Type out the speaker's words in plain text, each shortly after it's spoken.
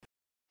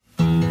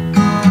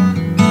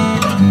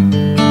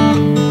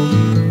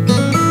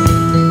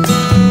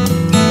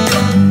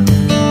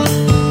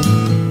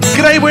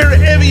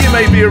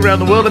may be around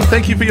the world, and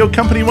thank you for your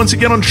company once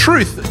again on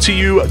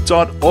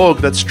truth2u.org.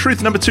 That's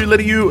truth number 2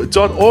 letter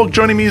u.org.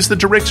 Joining me is the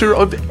Director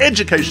of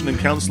Education and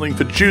Counselling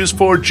for Jews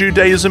for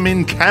Judaism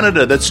in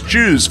Canada. That's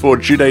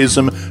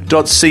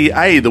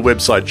jewsforjudaism.ca, the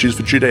website,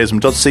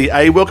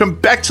 jewsforjudaism.ca. Welcome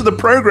back to the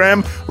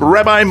program,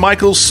 Rabbi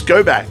Michael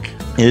Skobac.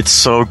 It's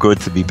so good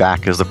to be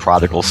back as the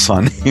prodigal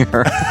son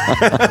here.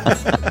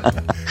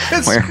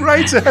 It's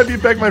great to have you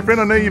back, my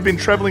friend. I know you've been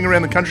traveling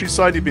around the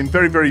countryside. You've been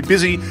very, very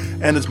busy,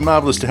 and it's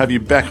marvelous to have you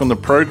back on the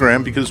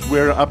program because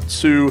we're up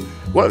to,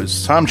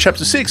 Psalm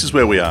chapter 6 is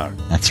where we are.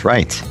 That's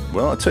right.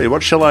 Well, I'll tell you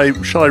what, shall I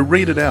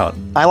read it out?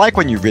 I like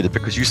when you read it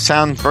because you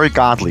sound very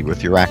godly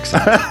with your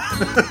accent.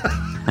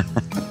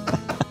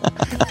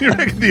 You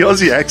reckon the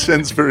Aussie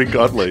accent's very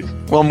godly?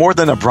 Well, more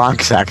than a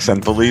Bronx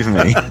accent, believe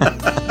me.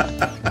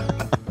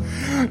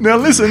 Now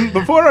listen,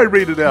 before I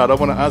read it out, I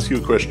want to ask you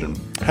a question.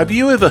 Have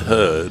you ever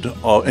heard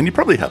of, and you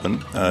probably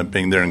haven't,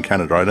 being there in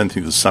Canada, I don't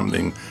think there's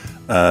something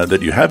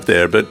that you have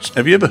there, but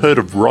have you ever heard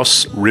of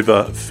Ross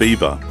River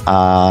fever?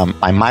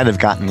 I might have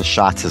gotten the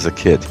shots as a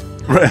kid.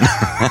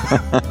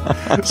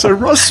 So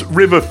Ross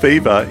River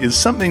fever is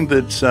something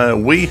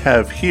that we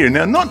have here.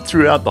 Now, not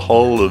throughout the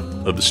whole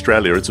of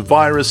Australia. It's a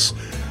virus.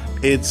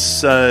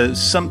 It's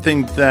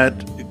something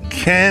that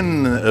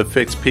can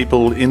affect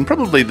people in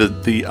probably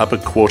the upper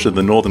quarter,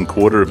 the northern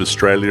quarter of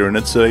Australia, and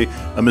it's a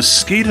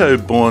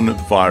mosquito-borne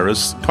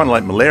virus, kind of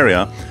like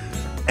malaria.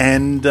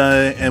 And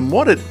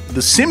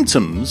the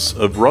symptoms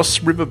of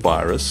Ross River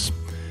virus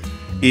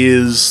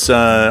is,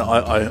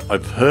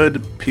 I've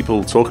heard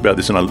people talk about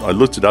this, and I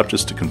looked it up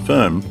just to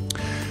confirm,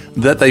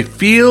 that they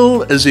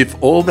feel as if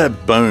all their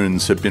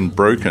bones have been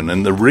broken,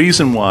 and the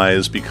reason why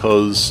is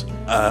because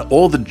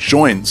all the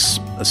joints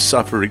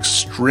suffer an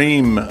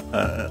extreme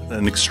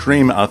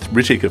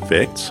arthritic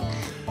effect,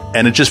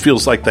 and it just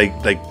feels like they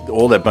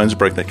all their bones are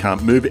broken. They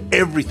can't move.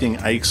 Everything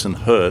aches and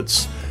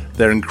hurts.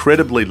 They're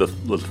incredibly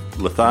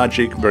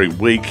lethargic, very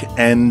weak,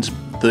 and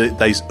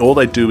all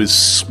they do is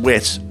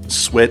sweat,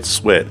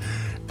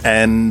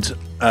 and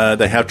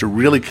they have to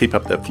really keep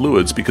up their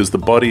fluids because the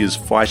body is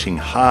fighting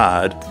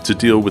hard to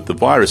deal with the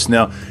virus.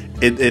 Now,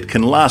 it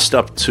can last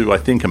up to, I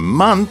think, a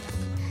month.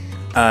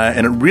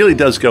 And it really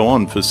does go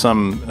on for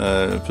some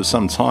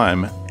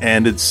time,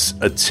 and it's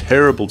a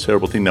terrible,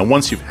 terrible thing. Now,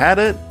 once you've had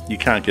it, you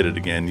can't get it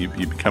again. You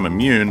become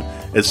immune.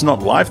 It's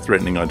not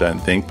life-threatening, I don't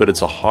think, but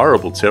it's a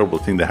horrible, terrible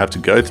thing to have to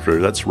go through.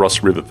 That's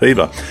Ross River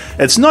fever.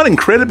 It's not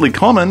incredibly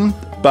common,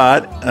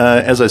 but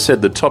as I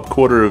said, the top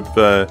quarter of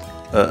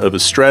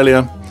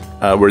Australia,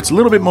 where it's a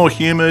little bit more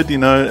humid,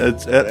 and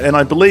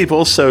I believe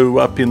also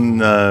up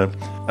in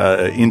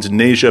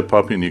Indonesia,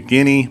 Papua New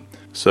Guinea.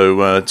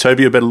 So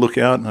Toby, you better look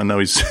out. I know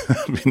he's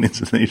in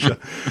Indonesia,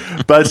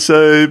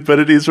 but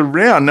it is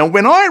around. Now,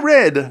 when I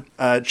read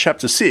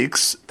chapter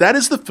 6, that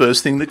is the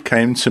first thing that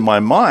came to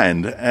my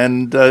mind,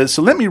 and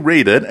so let me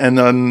read it, and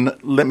then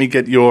let me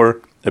get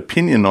your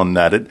opinion on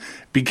that. It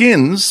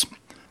begins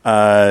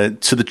to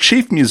the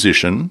chief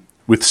musician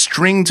with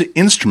stringed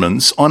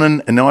instruments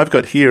and now I've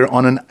got here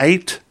on an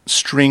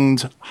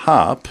 8-stringed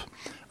harp,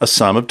 a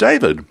psalm of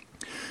David.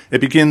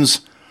 It begins,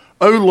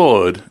 O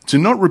Lord, do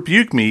not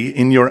rebuke me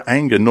in your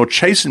anger, nor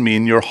chasten me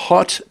in your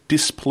hot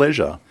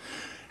displeasure.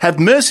 Have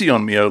mercy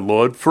on me, O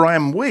Lord, for I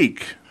am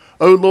weak.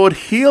 O Lord,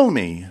 heal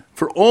me,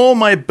 for all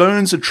my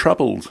bones are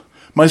troubled.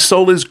 My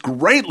soul is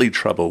greatly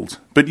troubled.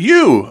 But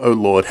you, O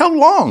Lord, how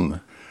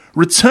long?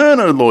 Return,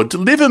 O Lord,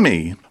 deliver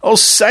me. Oh,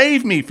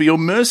 save me for your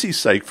mercy's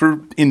sake, for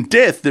in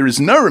death there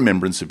is no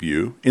remembrance of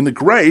you. In the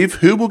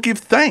grave, who will give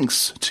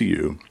thanks to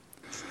you?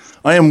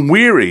 I am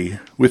weary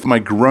with my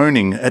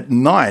groaning at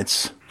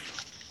night.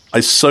 I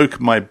soak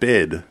my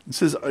bed.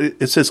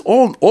 It says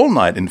all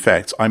night, in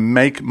fact, I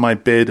make my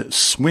bed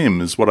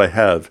swim is what I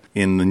have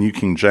in the New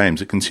King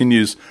James. It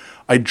continues,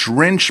 I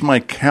drench my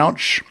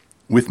couch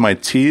with my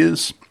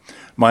tears.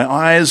 My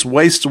eyes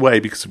waste away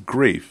because of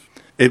grief.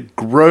 It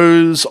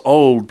grows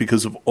old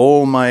because of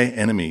all my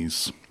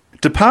enemies.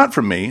 Depart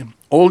from me,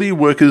 all you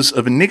workers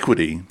of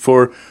iniquity,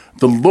 for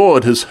the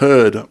Lord has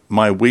heard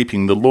my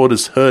weeping. The Lord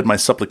has heard my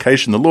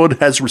supplication. The Lord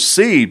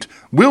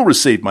will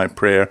receive my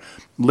prayer.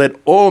 Let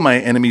all my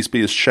enemies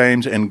be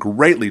ashamed and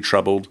greatly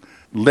troubled.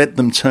 Let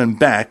them turn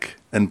back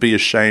and be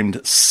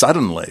ashamed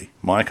suddenly.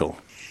 Michael.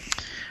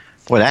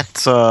 Well,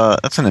 that's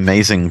an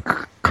amazing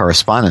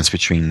correspondence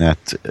between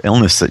that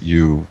illness that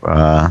you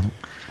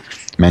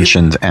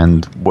mentioned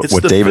and what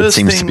David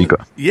seems to be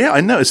going. Yeah, I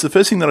know. It's the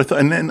first thing that I thought.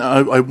 And then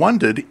I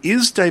wondered,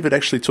 is David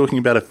actually talking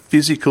about a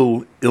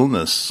physical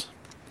illness?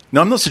 Now,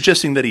 I'm not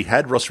suggesting that he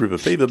had Ross River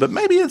fever, but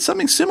maybe it's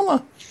something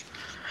similar.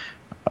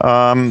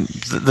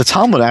 The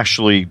Talmud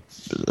actually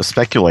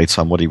speculates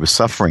on what he was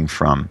suffering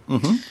from.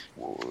 Mm-hmm.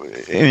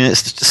 I mean,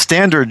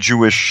 standard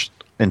Jewish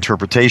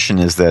interpretation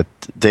is that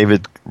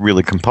David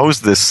really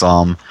composed this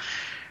psalm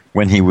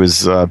when he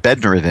was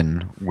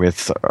bedridden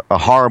with a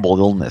horrible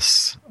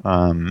illness.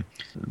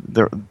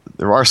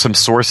 There are some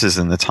sources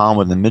in the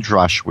Talmud and the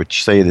Midrash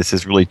which say this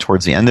is really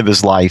towards the end of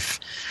his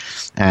life,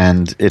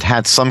 and it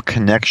had some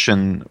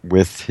connection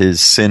with his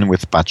sin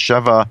with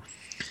Bathsheba,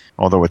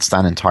 although it's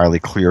not entirely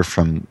clear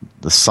from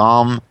the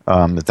psalm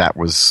that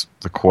was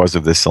the cause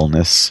of this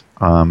illness.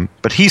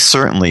 But he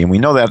certainly, and we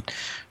know that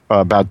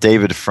about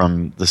David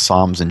from the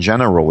Psalms in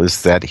general,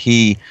 is that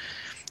he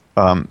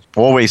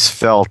always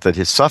felt that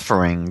his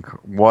suffering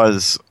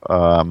was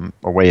a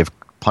way of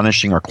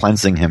punishing or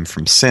cleansing him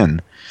from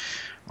sin.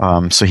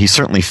 So he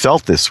certainly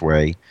felt this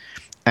way.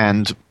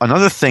 And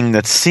another thing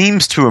that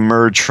seems to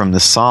emerge from the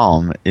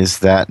psalm is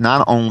that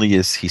not only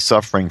is he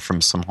suffering from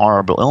some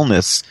horrible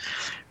illness,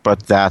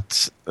 but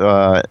that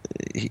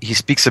he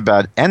speaks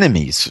about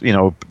enemies,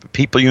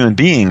 people, human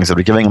beings that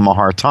are giving him a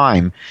hard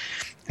time.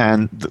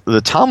 And the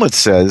Talmud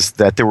says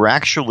that there were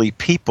actually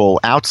people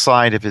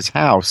outside of his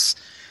house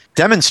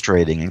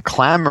demonstrating and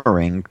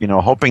clamoring,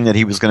 hoping that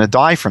he was going to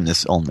die from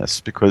this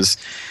illness, because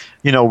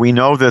we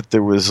know that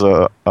there was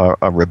a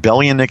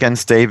rebellion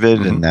against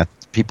David and that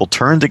people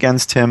turned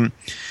against him.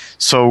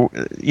 So,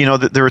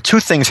 there are two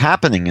things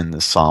happening in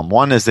this psalm.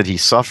 One is that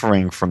he's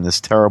suffering from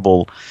this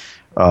terrible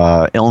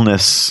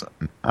illness,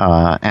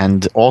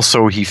 and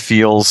also he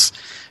feels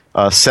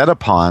set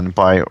upon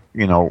by,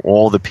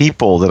 all the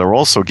people that are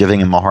also giving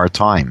him a hard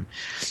time.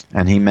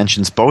 And he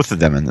mentions both of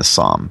them in the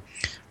psalm.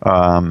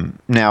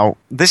 Now,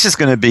 this is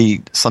going to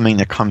be something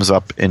that comes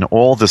up in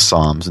all the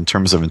psalms in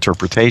terms of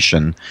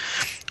interpretation.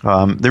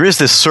 There is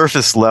this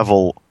surface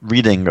level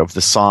reading of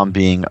the psalm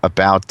being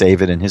about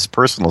David and his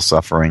personal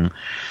suffering,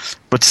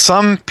 but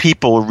some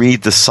people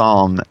read the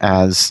psalm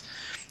as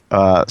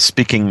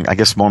speaking, I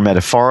guess, more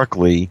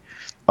metaphorically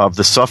of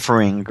the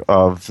suffering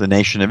of the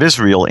nation of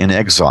Israel in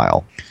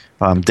exile.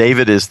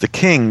 David is the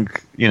king,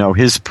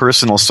 his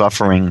personal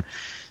suffering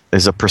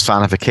is a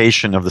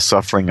personification of the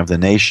suffering of the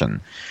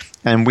nation.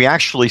 And we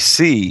actually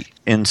see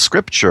in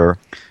Scripture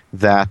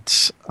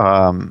that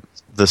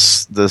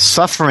the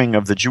suffering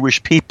of the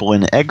Jewish people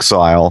in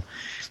exile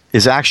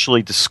is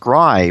actually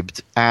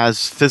described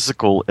as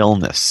physical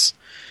illness.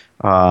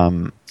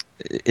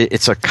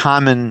 It's a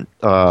common,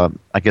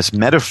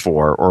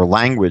 metaphor or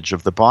language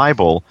of the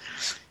Bible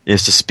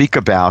is to speak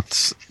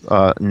about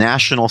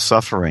national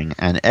suffering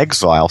and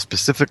exile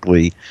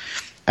specifically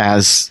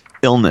as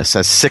illness,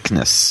 as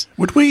sickness.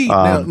 Would we,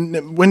 now,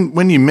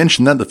 when you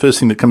mention that, the first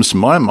thing that comes to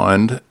my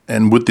mind,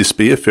 and would this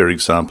be a fair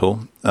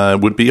example,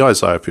 would be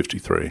Isaiah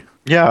 53.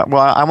 Yeah,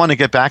 well, I want to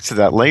get back to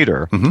that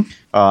later,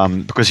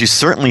 because you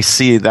certainly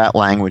see that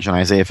language in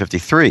Isaiah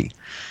 53.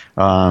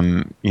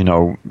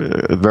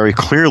 Very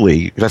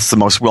clearly, that's the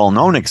most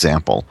well-known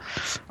example.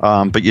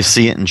 But you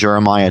see it in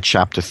Jeremiah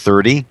chapter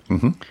 30,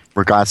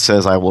 where God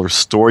says, I will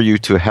restore you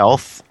to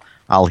health.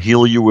 I'll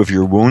heal you of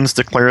your wounds,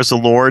 declares the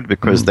Lord,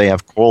 because they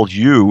have called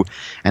you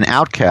an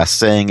outcast,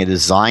 saying, it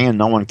is Zion,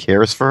 no one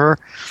cares for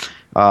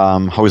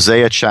her.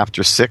 Hosea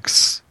chapter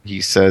 6,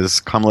 he says,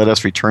 come, let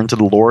us return to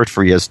the Lord,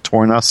 for he has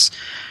torn us,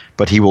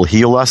 but he will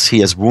heal us. He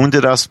has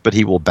wounded us, but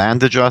he will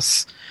bandage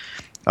us.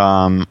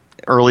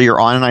 Earlier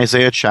on in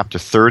Isaiah chapter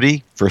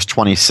 30, verse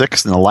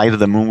 26, and the light of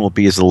the moon will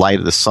be as the light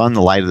of the sun.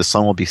 The light of the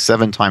sun will be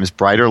 7 times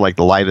brighter, like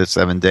the light of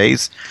 7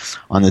 days.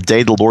 On the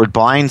day the Lord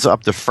binds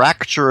up the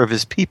fracture of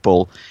his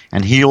people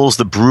and heals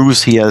the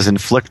bruise he has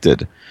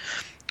inflicted.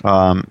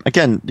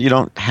 Again, you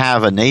don't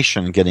have a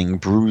nation getting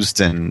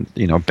bruised and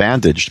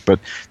bandaged, but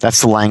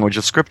that's the language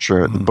of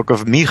Scripture. The book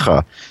of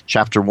Micah,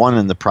 chapter 1,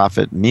 and the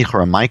prophet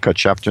Micah,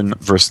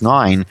 verse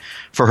 9,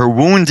 for her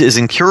wound is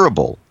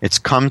incurable. It's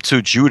come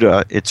to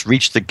Judah. It's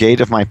reached the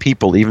gate of my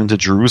people, even to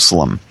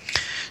Jerusalem.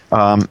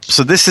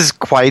 So this is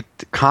quite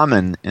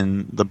common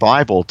in the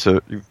Bible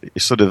to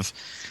sort of,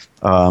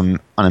 on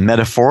a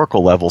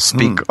metaphorical level,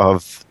 speak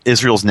of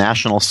Israel's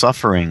national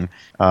suffering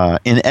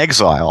in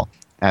exile,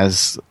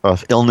 as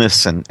of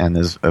illness and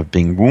as of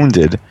being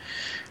wounded.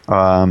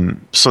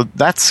 So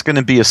that's going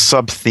to be a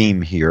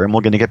sub-theme here, and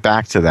we're going to get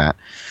back to that.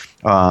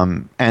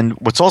 And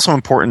what's also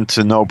important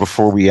to know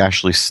before we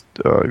actually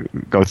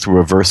go through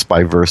a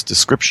verse-by-verse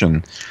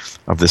description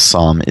of this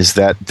psalm is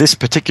that this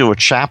particular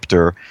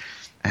chapter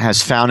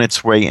has found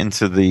its way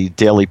into the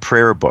daily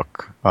prayer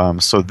book.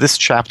 So this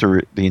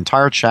chapter, the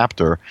entire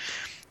chapter,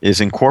 is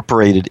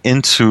incorporated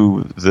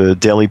into the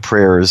daily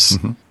prayers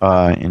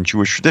in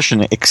Jewish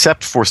tradition,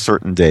 except for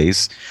certain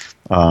days,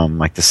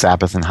 like the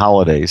Sabbath and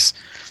holidays.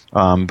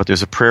 But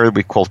there's a prayer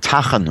we call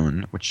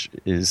Tachanun, which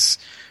is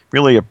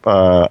really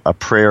a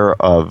prayer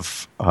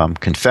of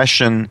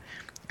confession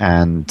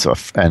and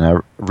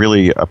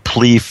really a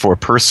plea for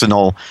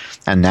personal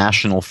and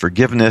national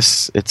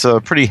forgiveness. It's a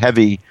pretty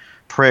heavy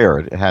prayer.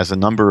 It has a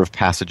number of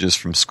passages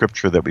from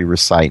Scripture that we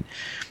recite.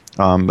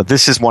 But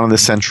this is one of the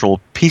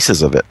central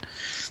pieces of it.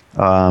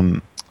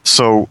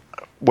 So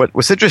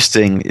what's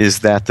interesting is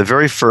that the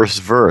very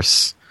first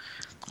verse,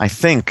 I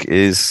think,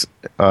 is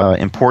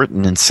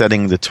important in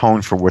setting the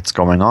tone for what's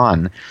going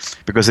on,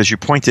 because as you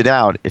pointed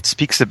out, it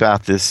speaks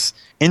about this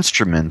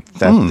instrument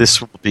that this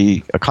will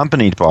be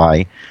accompanied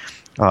by.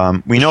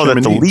 We know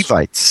that the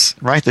Levites,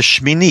 right, the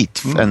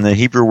Shminit, and the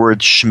Hebrew word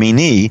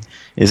Shmini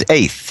is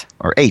eighth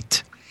or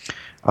eight.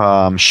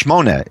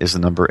 Shmona is the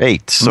number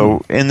 8.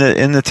 So in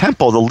the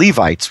temple, the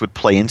Levites would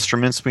play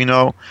instruments, we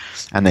know,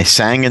 and they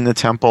sang in the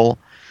temple.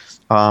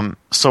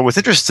 So what's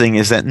interesting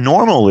is that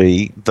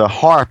normally the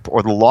harp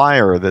or the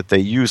lyre that they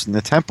used in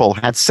the temple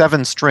had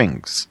 7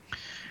 strings.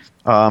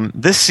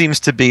 This seems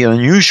to be an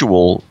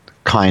unusual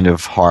kind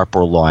of harp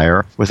or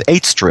lyre with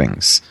 8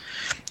 strings.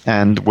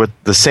 And what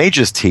the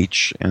sages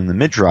teach in the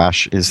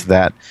Midrash is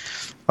that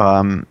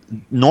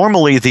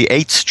normally the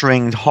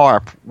 8-stringed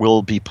harp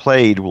will be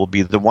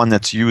the one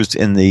that's used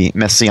in the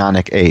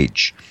Messianic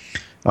age.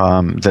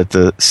 That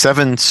the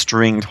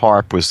 7-stringed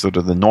harp was sort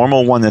of the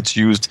normal one that's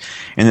used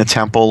in the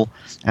temple,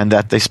 and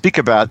that they speak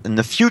about in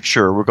the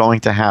future we're going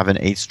to have an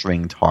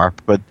 8-stringed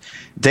harp. But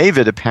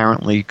David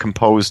apparently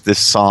composed this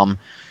psalm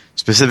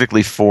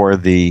specifically for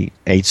the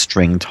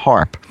 8-stringed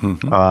harp.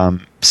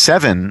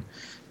 7,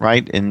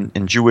 right,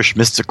 in Jewish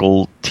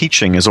mystical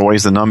teaching is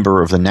always the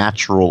number of the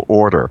natural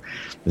order,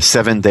 the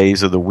 7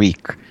 days of the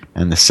week,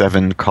 and the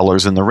 7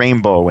 colors in the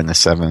rainbow, and the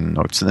 7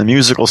 notes in the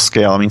musical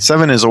scale. I mean,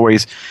 7 is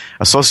always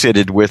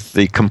associated with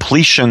the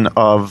completion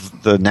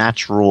of the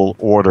natural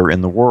order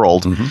in the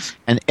world.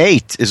 And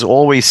 8 is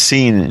always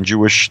seen in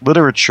Jewish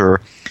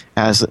literature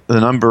as the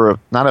number of,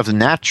 not of the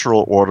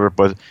natural order,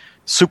 but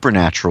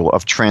supernatural,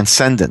 of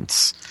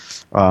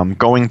transcendence,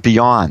 going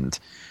beyond.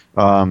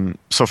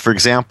 So, for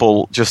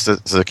example, just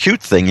as a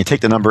cute thing, you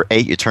take the number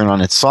 8, you turn it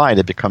on its side,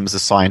 it becomes a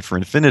sign for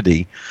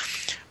infinity.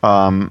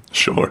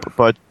 Sure.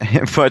 But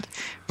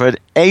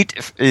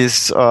 8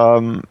 is,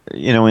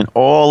 in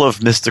all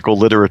of mystical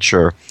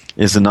literature,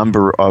 is the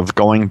number of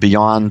going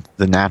beyond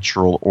the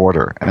natural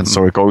order. And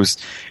so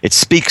it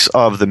speaks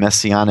of the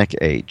Messianic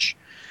age.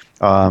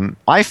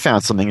 I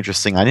found something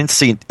interesting. I didn't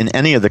see it in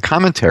any of the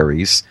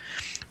commentaries,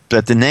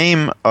 that the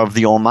name of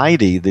the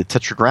Almighty, the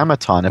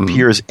Tetragrammaton,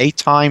 appears 8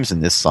 times in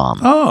this psalm.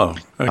 Oh,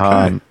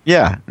 okay.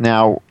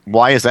 Now,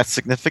 why is that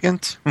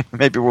significant?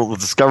 Maybe we'll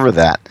discover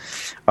that.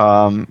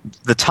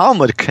 The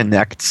Talmud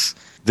connects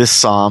this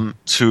psalm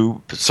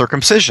to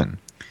circumcision,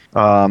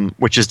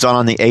 which is done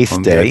on the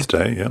 8th day. On the 8th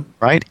day, yeah.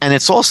 Right? And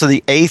it's also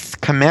the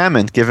 8th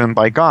commandment given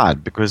by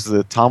God, because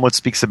the Talmud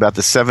speaks about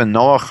the 7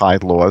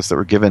 Noahide laws that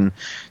were given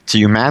to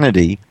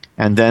humanity.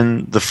 And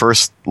then the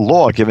first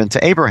law given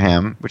to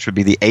Abraham, which would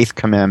be the 8th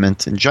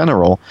commandment in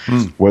general,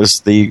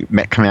 was the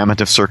commandment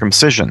of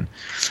circumcision.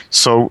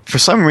 So for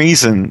some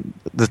reason,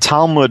 the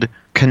Talmud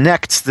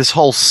connects this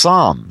whole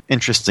psalm,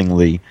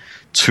 interestingly,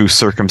 to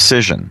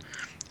circumcision.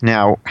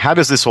 Now, how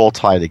does this all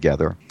tie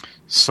together?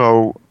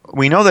 So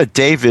we know that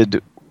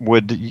David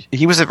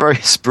he was a very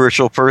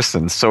spiritual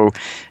person. So,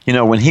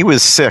 when he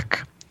was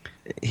sick,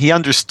 he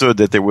understood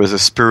that there was a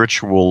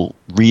spiritual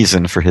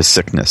reason for his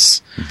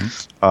sickness.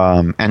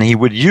 And he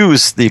would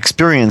use the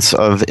experience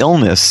of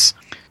illness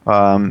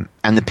and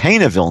the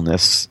pain of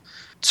illness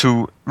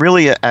to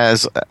really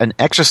as an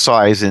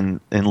exercise in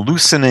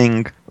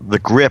loosening the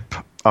grip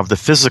of the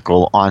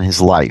physical on his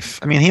life.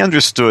 I mean, he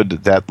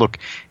understood that, look,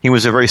 he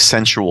was a very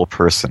sensual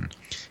person.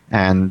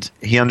 And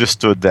he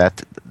understood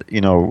that,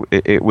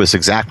 it was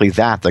exactly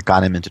that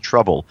got him into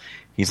trouble.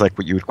 He's like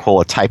what you would call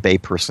a type A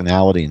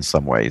personality in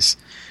some ways.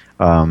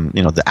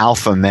 The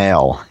alpha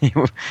male.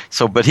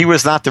 But he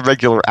was not the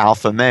regular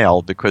alpha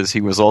male, because he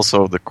was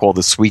also called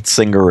the sweet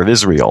singer of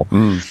Israel.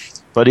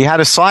 But he had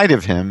a side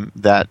of him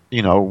that,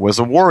 was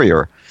a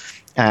warrior,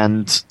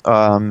 and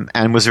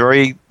was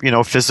very,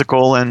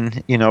 physical,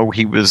 and,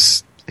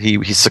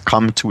 he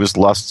succumbed to his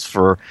lusts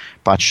for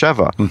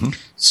Bathsheba.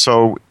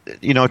 So,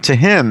 to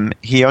him,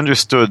 he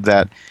understood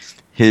that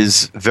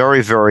his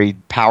very, very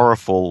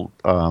powerful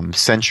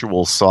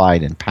sensual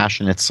side and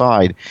passionate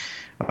side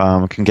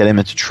can get him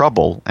into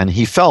trouble, and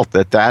he felt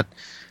that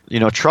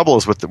trouble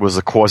is what was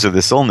the cause of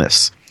this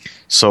illness.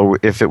 So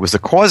if it was the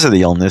cause of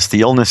the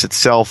illness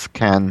itself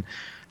can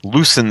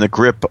loosen the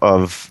grip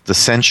of the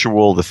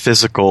sensual, the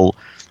physical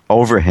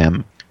over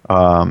him.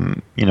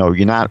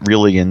 You're not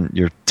really in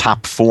your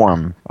top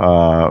form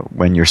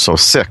when you're so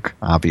sick,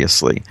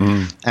 obviously.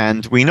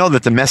 And we know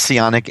that the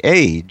Messianic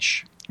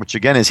age, which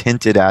again is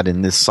hinted at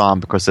in this psalm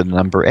because of the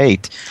number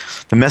 8,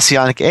 the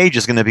Messianic age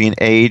is going to be an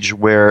age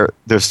where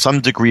there's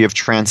some degree of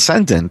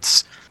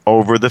transcendence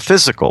over the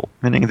physical,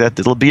 meaning that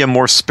it'll be a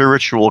more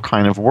spiritual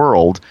kind of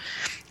world.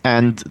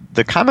 And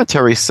the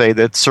commentaries say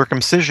that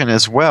circumcision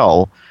as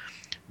well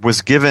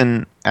was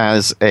given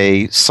as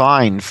a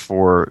sign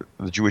for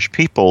the Jewish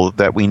people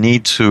that we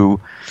need to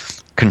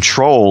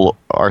control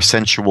our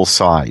sensual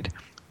side.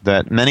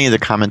 That many of the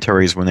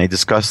commentaries, when they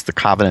discuss the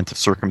covenant of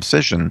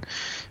circumcision,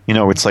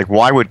 it's like,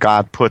 why would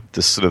God put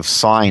this sort of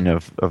sign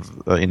of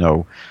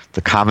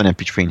the covenant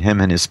between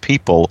him and his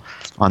people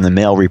on the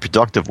male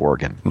reproductive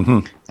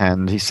organ?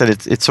 And he said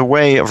it's a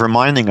way of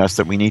reminding us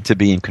that we need to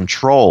be in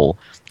control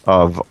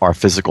of our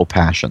physical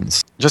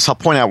passions. I'll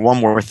point out one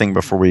more thing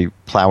before we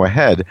plow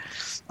ahead.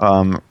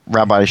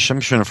 Rabbi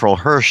Shimshon Frol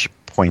Hirsch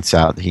points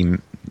out, he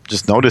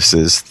just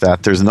notices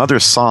that there's another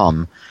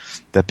psalm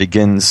that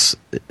begins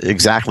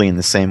exactly in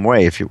the same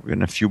way.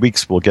 In a few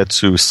weeks, we'll get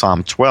to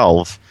Psalm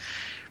 12,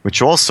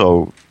 which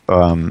also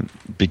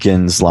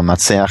begins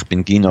Lamatzeach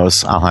ben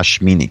Ginos al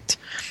Hashminit,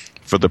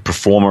 for the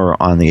performer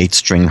on the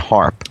 8-string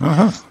harp.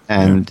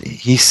 And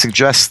he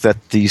suggests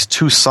that these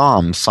two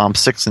psalms, Psalm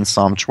 6 and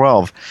Psalm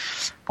 12,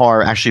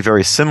 are actually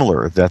very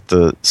similar, that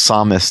the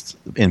psalmist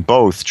in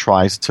both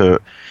tries to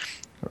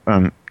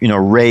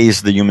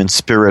raise the human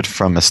spirit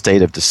from a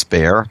state of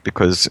despair,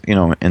 because,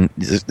 and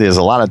there's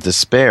a lot of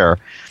despair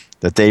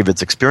that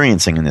David's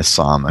experiencing in this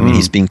psalm. I mean,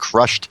 he's being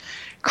crushed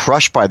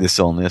by this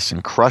illness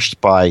and crushed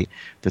by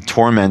the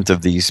torment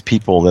of these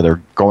people that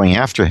are going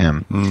after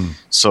him.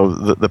 So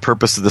the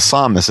purpose of the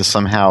psalm is to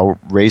somehow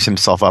raise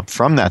himself up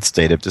from that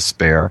state of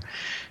despair.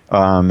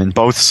 In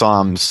both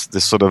psalms,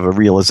 there's sort of a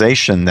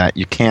realization that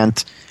you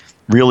can't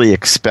really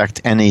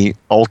expect any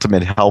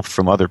ultimate help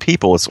from other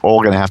people. It's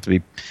all going to have to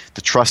be,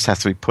 the trust has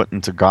to be put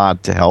into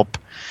God to help.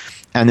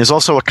 And there's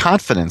also a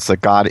confidence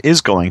that God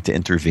is going to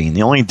intervene.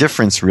 The only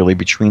difference really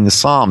between the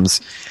Psalms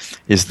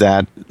is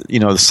that,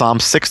 the Psalm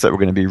 6 that we're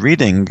going to be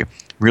reading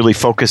really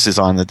focuses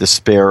on the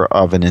despair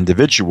of an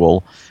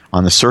individual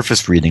on the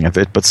surface reading of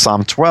it, but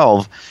Psalm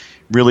 12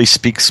 really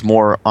speaks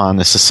more on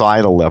the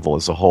societal level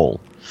as a whole.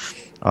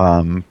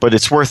 But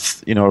it's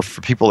worth,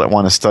 for people that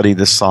want to study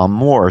this psalm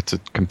more, to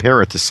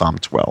compare it to Psalm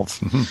 12.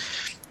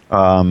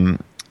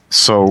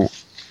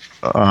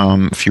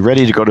 If you're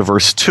ready to go to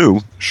verse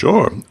 2.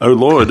 Sure. O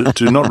Lord,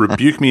 do not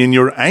rebuke me in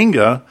your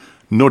anger,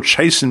 nor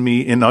chasten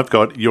me in, I've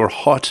got, your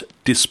hot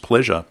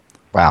displeasure.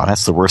 Wow,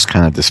 that's the worst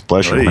kind of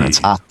displeasure when it's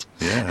hot.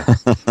 Yeah.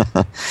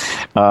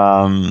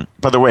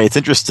 By the way, it's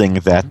interesting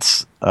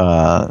that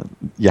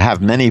you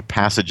have many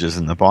passages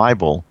in the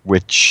Bible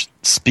which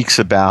speaks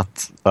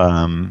about,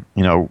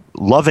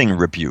 loving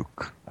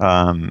rebuke.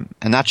 And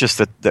not just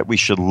that we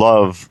should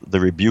love the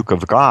rebuke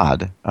of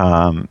God,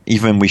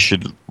 even we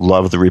should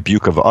love the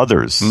rebuke of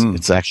others.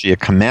 It's actually a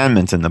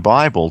commandment in the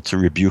Bible to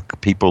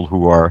rebuke people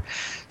who are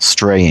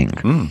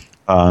straying.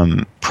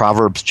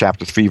 Proverbs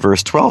chapter 3,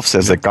 verse 12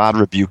 says that God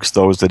rebukes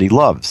those that he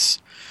loves.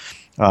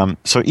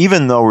 So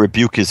even though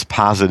rebuke is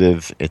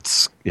positive,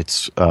 it's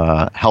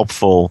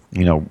helpful,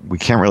 we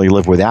can't really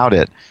live without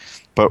it.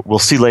 But we'll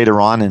see later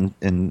on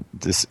in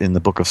the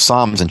book of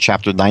Psalms, in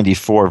chapter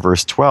 94,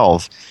 verse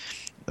 12,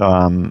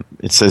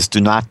 it says, "Do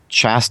not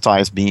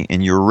chastise me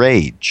in your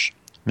rage,"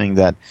 meaning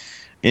that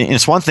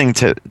it's one thing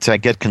to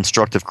get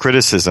constructive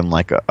criticism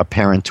like a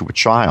parent to a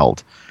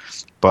child,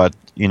 but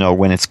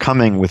when it's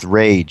coming with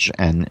rage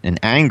and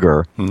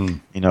anger,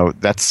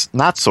 that's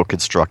not so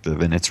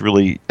constructive, and it's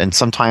really, and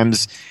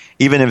sometimes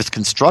even if it's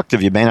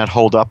constructive, you may not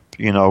hold up,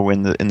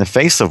 in the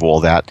face of all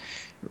that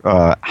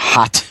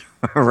hot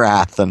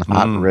wrath and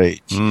hot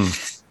rage.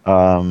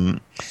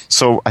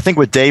 So I think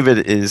what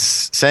David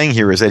is saying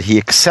here is that he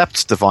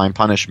accepts divine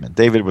punishment.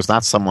 David was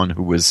not someone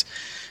who was,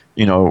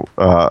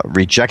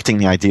 rejecting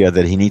the idea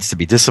that he needs to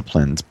be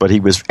disciplined, but he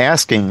was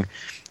asking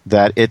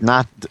that it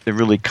not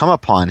really come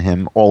upon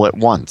him all at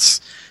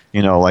once.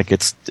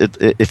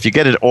 If you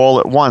get it all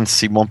at once,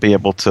 he won't be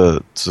able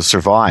to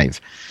survive.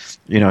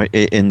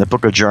 In the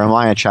book of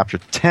Jeremiah, chapter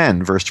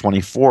 10, verse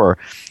 24,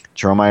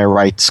 Jeremiah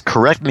writes,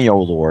 "Correct me, O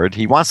Lord."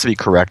 He wants to be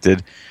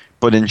corrected,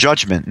 but in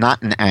judgment,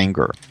 not in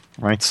anger.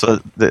 Right?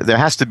 So there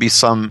has to be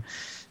some,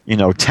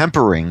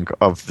 tempering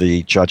of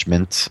the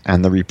judgment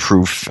and the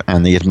reproof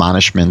and the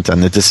admonishment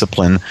and the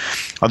discipline.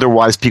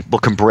 Otherwise, people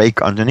can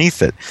break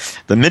underneath it.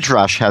 The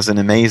Midrash has an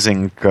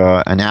amazing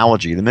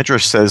analogy. The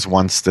Midrash says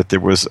once that there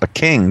was a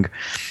king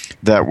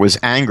that was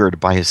angered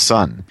by his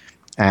son.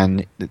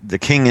 And the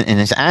king, in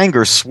his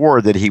anger,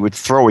 swore that he would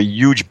throw a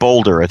huge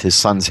boulder at his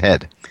son's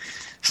head.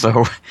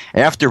 So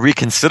after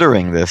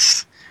reconsidering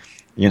this,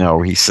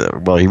 he said,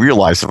 he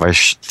realized if I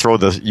throw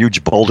the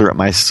huge boulder at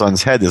my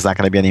son's head, there's not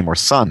going to be any more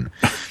sun.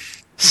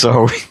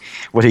 So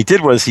what he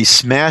did was he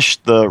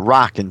smashed the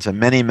rock into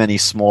many, many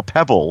small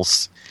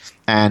pebbles,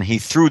 and he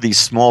threw these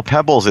small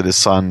pebbles at his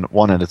son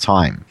one at a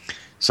time,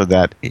 so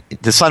that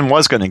the son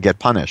was going to get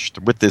punished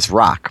with this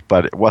rock,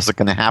 but it wasn't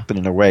going to happen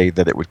in a way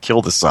that it would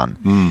kill the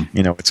son.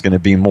 It's going to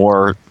be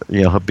more,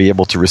 he'll be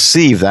able to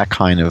receive that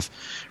kind of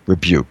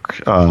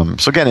rebuke.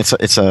 So again,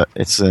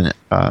 it's an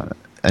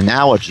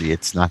analogy.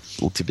 It's not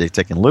to be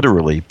taken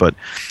literally, but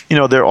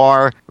there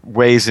are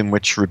ways in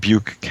which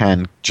rebuke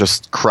can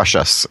just crush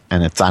us,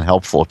 and it's not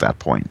helpful at that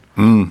point.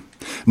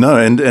 No,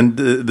 and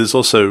there's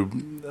also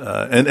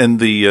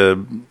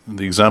the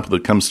example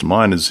that comes to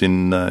mind is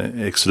in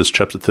Exodus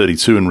chapter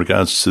 32 in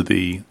regards to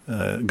the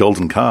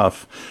golden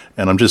calf,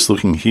 and I'm just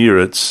looking here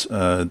at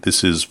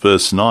this is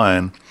verse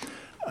 9.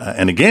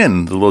 And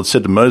again, the Lord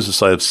said to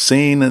Moses, "I have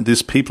seen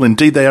this people.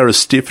 Indeed, they are a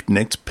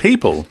stiff-necked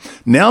people.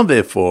 Now,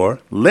 therefore,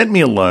 let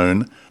me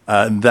alone,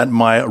 that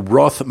my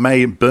wrath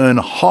may burn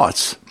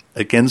hot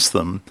against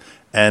them,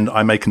 and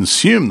I may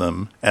consume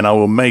them, and I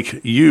will make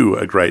you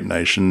a great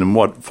nation." And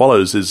what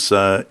follows is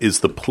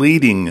the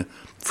pleading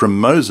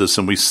from Moses,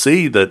 and we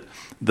see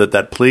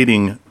that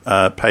pleading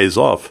pays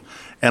off.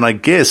 And I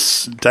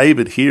guess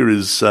David here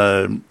is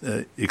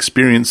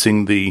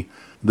experiencing the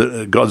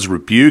God's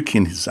rebuke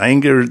in his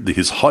anger,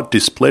 his hot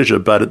displeasure,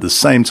 but at the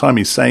same time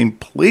he's saying,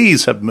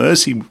 "Please have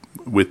mercy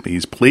with me."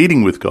 He's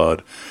pleading with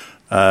God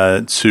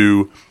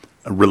to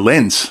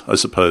relent, I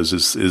suppose,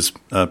 is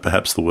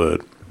perhaps the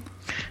word.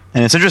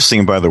 And it's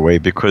interesting, by the way,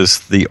 because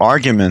the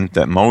argument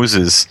that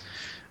Moses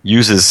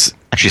uses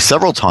actually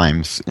several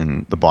times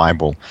in the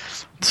Bible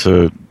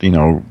to,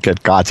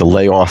 get God to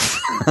lay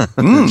off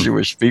the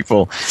Jewish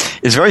people,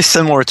 is very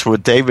similar to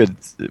what David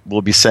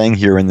will be saying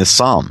here in this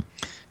psalm.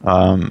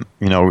 In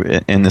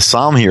the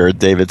psalm here,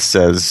 David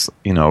says,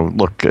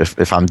 look,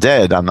 if I'm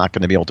dead, I'm not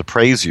going to be able to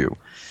praise you.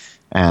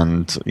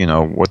 And,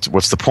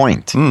 what's the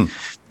point?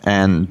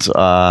 And,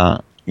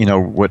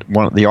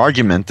 the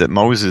argument that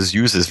Moses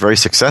uses very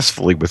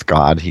successfully with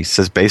God, he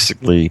says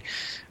basically,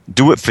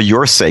 do it for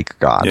your sake,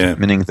 God. Yeah.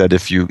 Meaning that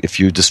if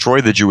you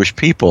destroy the Jewish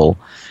people,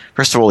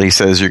 first of all, he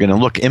says you're going to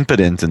look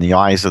impotent in the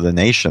eyes of the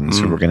nations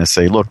who are going to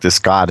say, look, this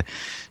God,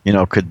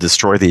 could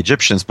destroy the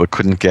Egyptians but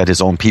couldn't get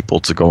his own people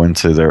to go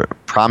into their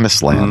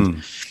promised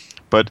land.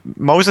 But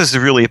Moses is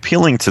really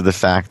appealing to the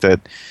fact that,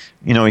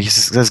 he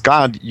says,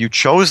 God, you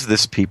chose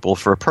this people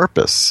for a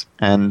purpose.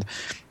 And,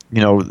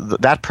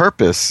 that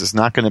purpose is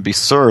not going to be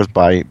served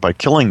by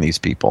killing these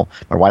people,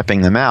 by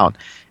wiping them out.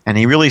 And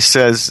he really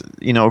says,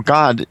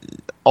 God,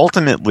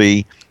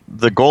 ultimately,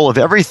 the goal of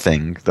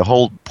everything, the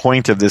whole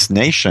point of this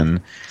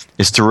nation,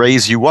 is to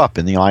raise you up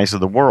in the eyes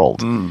of the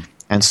world.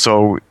 And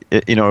so,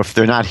 if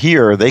they're not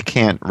here, they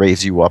can't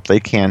raise you up. They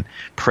can't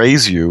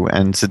praise you.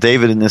 And so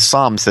David in this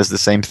psalm says the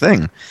same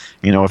thing.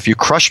 If you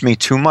crush me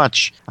too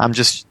much,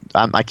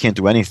 I can't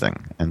do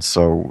anything. And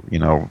so,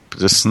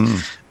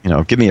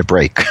 give me a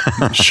break.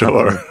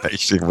 Sure.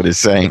 Basically what he's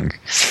saying.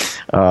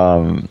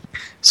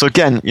 So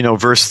again,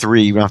 verse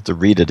 3, you don't have to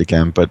read it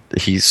again, but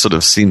he's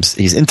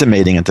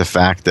intimating at the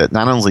fact that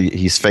not only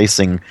he's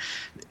facing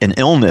an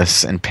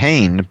illness and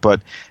pain, but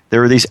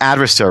there are these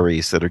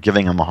adversaries that are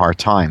giving him a hard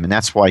time, and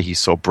that's why he's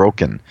so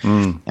broken.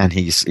 And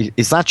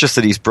it's not just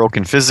that he's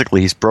broken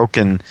physically, he's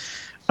broken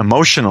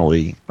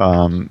emotionally,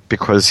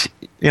 because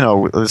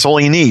that's all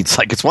he needs.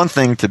 Like, it's one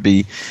thing to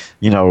be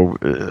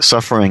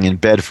suffering in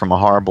bed from a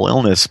horrible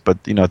illness,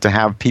 but to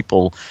have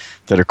people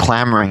that are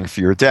clamoring for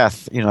your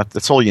death,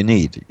 that's all you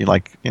need.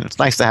 It's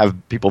nice to have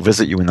people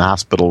visit you in the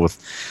hospital with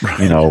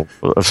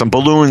some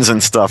balloons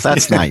and stuff.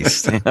 That's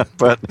nice.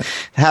 But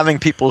having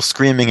people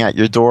screaming at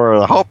your door,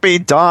 I hope he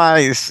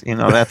dies,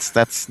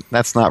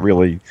 that's not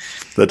really,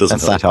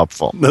 that's not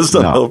helpful. That's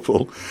not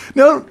helpful.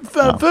 Now,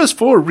 verse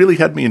 4 really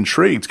had me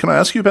intrigued. Can I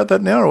ask you about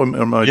that now, or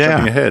am I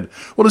jumping ahead?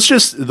 Well, it's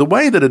just the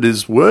way that it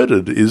is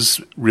worded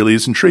is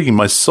intriguing.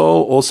 My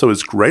soul also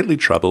is greatly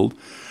troubled,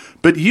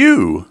 but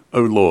you,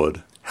 O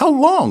Lord, how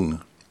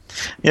long?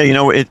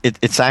 Yeah,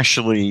 it's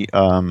actually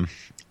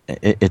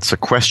it's a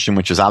question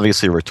which is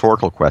obviously a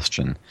rhetorical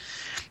question.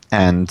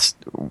 And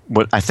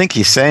what I think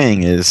he's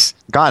saying is,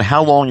 God,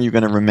 how long are you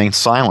going to remain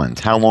silent?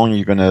 How long are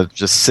you going to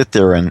just sit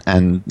there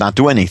and not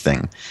do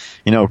anything?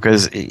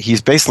 Because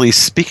he's basically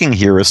speaking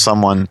here as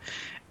someone,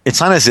 it's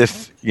not as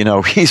if,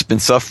 he's been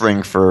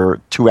suffering for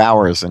 2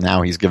 hours and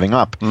now he's giving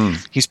up.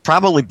 He's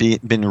probably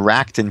been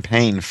racked in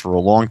pain for a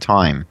long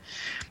time.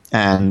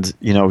 And,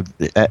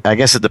 I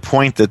guess at the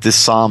point that this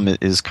psalm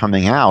is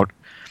coming out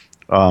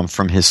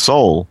from his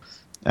soul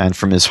and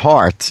from his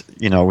heart,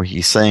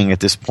 he's saying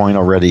at this point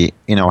already,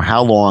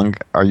 how long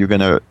are you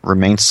going to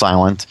remain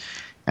silent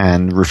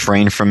and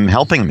refrain from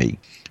helping me?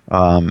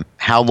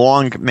 How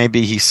long,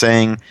 maybe he's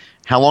saying,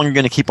 how long are you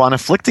going to keep on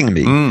afflicting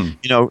me?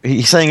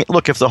 He's saying,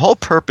 look, if the whole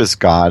purpose,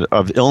 God,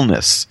 of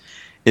illness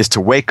is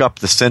to wake up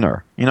the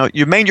sinner,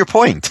 you made your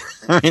point.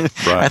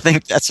 I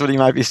think that's what he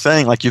might be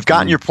saying. Like, you've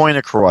gotten your point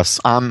across.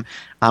 I'm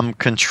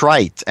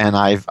contrite and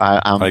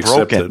I'm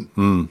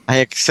broken. I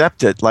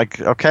accept it. Like,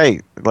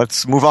 okay,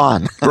 let's move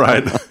on.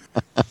 Right.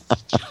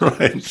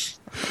 Right.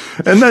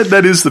 And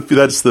that's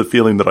the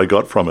feeling that I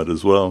got from it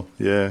as well.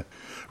 Yeah.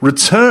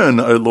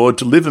 Return, O Lord,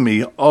 deliver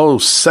me. Oh,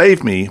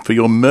 save me for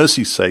your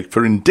mercy's sake.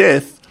 For in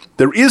death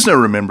there is no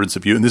remembrance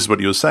of you. And this is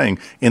what you were saying.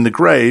 In the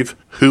grave,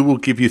 who will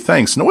give you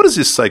thanks? Now, what does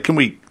this say?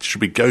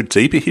 Should we go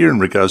deeper here in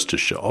regards to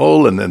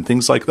Sheol and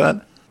things like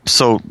that?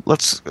 So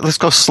let's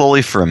go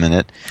slowly for a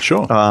minute.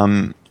 Sure.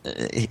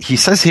 He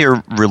says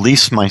here,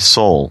 release my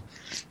soul.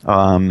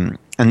 And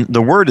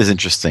the word is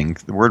interesting.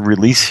 The word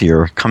release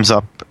here comes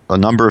up a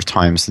number of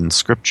times in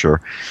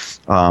Scripture.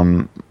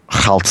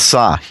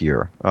 Chaltza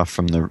here,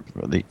 from the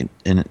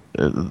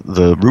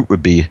root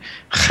would be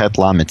chet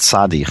lamed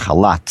tzadi,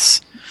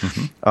 chalatz.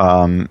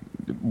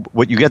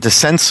 What you get the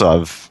sense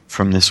of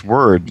from this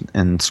word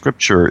in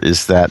Scripture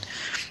is that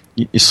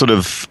you're sort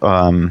of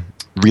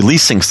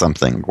releasing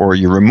something, or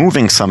you're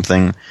removing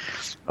something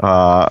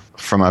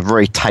from a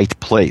very tight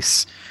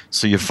place.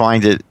 So you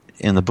find it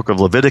in the book of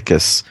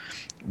Leviticus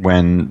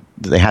when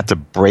they had to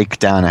break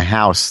down a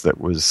house that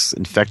was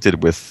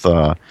infected with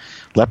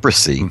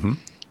leprosy.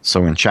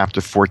 So in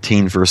chapter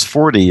 14, verse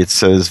 40, it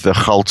says,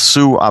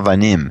 V'chaltzu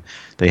avanim.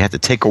 They had to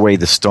take away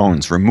the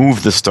stones,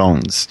 remove the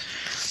stones.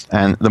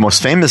 And the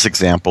most famous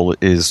example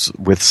is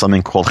with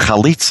something called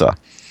chalitza.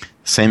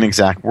 Same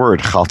exact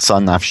word,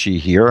 chaltza nafshi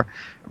here,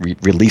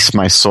 release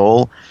my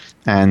soul.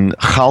 And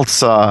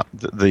chaltza,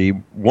 the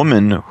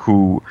woman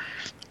who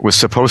was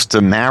supposed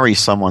to marry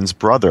someone's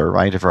brother,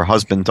 right, if her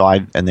husband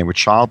died and they were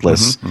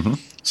childless.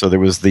 So there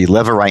was the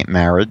Levirate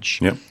marriage.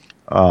 Yep.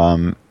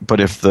 But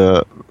if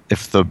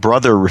the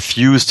brother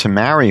refused to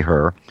marry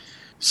her,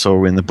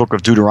 So in the book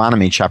of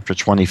Deuteronomy, chapter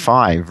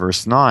 25,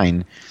 verse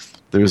 9,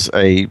 there's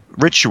a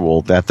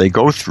ritual that they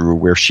go through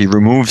where she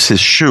removes his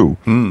shoe,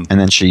 and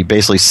then she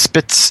basically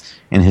spits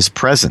in his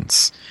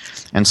presence.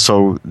 And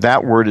so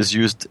that word is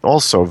used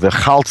also,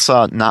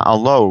 v'chalza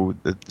na'alo,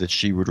 that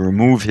she would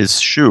remove his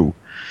shoe.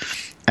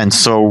 And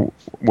so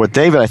what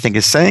David, I think,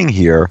 is saying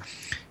here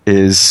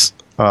is,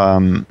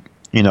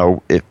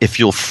 if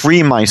you'll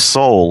free my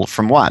soul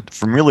from what?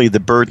 From really the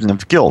burden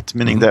of guilt,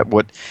 meaning that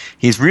what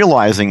he's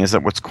realizing is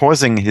that what's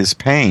causing his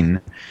pain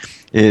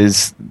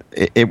is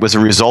it was a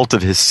result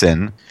of his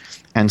sin.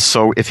 And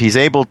so if he's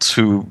able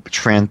to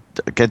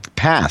get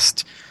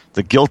past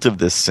the guilt of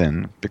this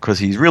sin, because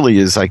he really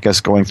is, I guess,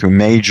 going through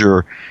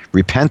major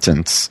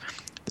repentance,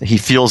 he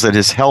feels that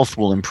his health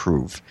will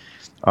improve.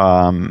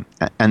 And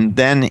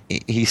then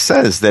he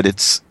says that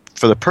it's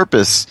for the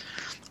purpose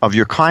of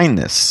your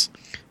kindness,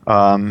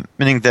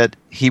 meaning that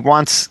he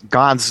wants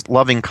God's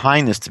loving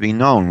kindness to be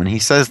known. When he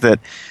says that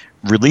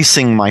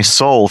releasing my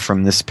soul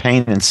from this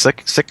pain and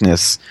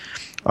sickness,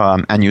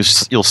 and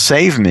you'll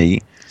save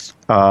me,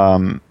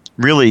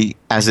 really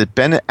as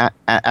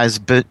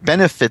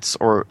benefits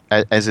or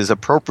as is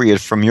appropriate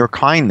from your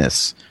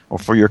kindness or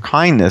for your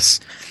kindness,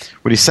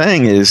 what he's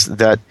saying is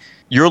that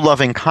your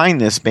loving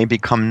kindness may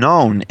become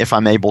known if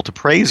I'm able to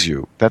praise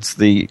you. That's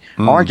the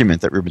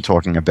argument that we've been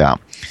talking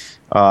about.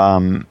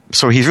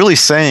 So he's really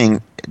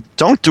saying,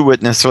 don't do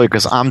it necessarily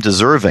because I'm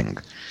deserving.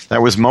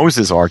 That was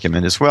Moses'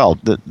 argument as well.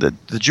 The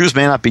Jews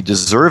may not be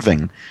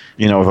deserving,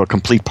 of a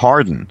complete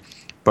pardon,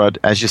 but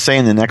as you say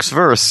in the next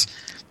verse,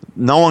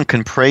 no one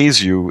can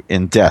praise you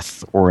in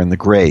death or in the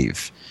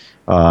grave,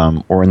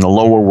 or in the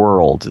lower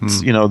world. It's,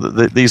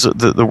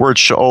 the word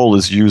Sheol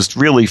is used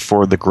really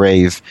for the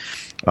grave,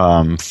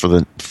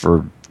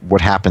 for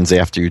what happens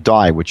after you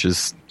die, which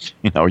is,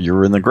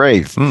 you're in the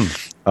grave.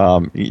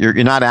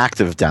 You're not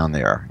active down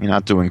there. You're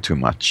not doing too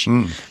much. As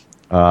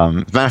a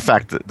matter of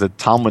fact, the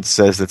Talmud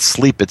says that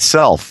sleep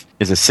itself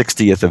is a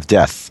 60th of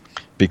death,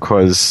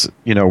 because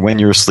when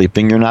you're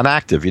sleeping, you're not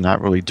active. You're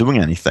not really doing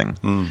anything.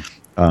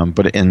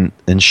 But in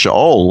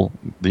Sheol,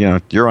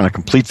 you're on a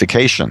complete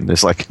vacation.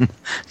 There's like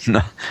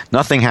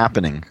nothing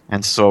happening.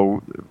 And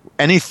so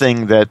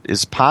anything that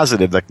is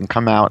positive that can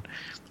come out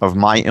of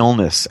my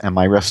illness and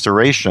my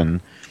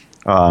restoration,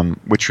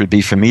 which would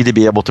be for me to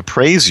be able to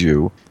praise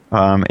you,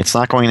 it's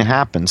not going to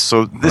happen.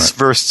 So this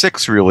verse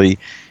 6 really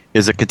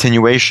is a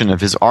continuation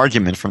of his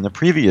argument from the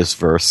previous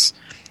verse,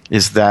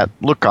 is that,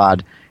 look,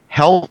 God,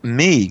 help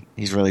me,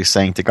 he's really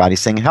saying to God,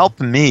 he's saying, help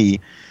me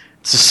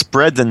to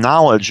spread the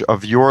knowledge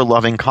of your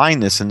loving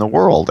kindness in the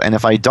world. And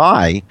if I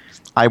die,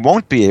 I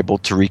won't be able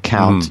to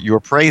recount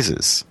your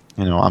praises.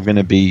 I'm going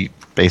to be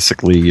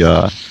basically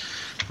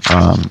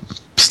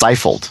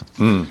stifled.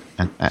 And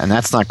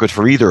that's not good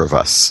for either of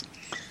us.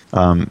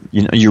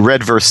 You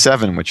read verse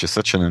 7, which is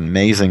such an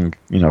amazing,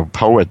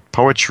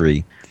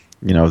 poetry,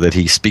 that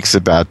he speaks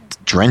about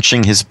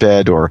drenching his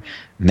bed or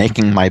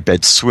making my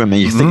bed swim.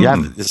 And you think you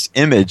have this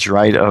image,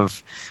 right,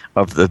 of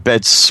the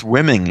bed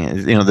swimming.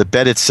 The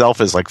bed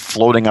itself is like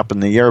floating up in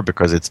the air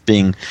because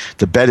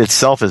the bed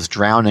itself is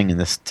drowning in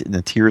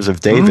the tears of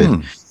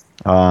David.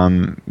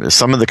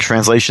 Some of the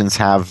translations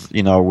have,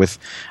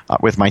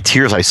 with my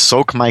tears I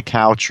soak my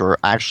couch, or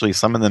actually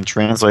some of them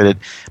translated,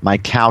 my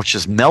couch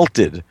is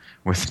melted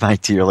with my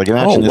tear. Like,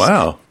 imagine this.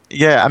 Wow.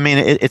 Yeah, I mean,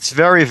 it's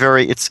very,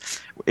 very,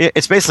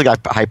 it's basically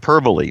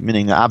hyperbole,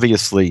 meaning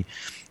obviously,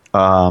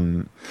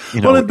 Well,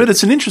 but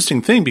it's an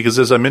interesting thing because,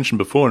 as I mentioned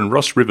before, in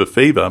Ross River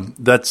fever,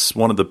 that's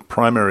one of the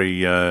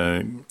primary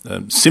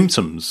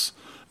symptoms.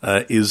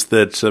 Is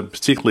that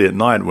particularly at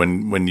night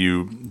when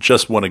you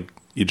just want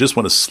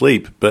to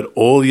sleep, but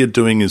all you're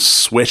doing is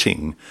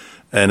sweating,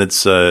 and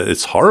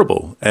it's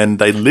horrible. And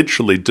they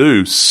literally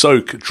do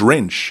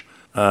drench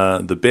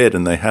the bed,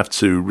 and they have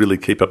to really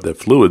keep up their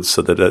fluids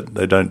so that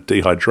they don't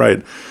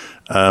dehydrate.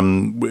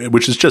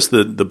 Which is just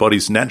the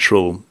body's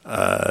natural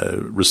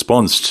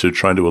response to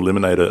trying to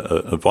eliminate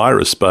a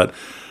virus, but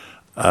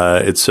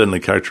it's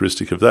certainly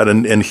characteristic of that.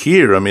 And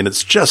here, I mean,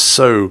 it's just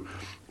so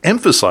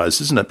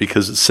emphasized, isn't it?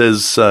 Because it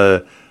says,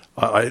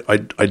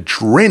 I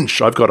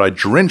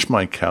drench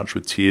my couch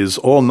with tears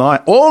all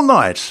night. All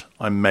night,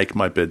 I make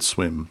my bed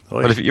swim.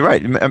 But if you're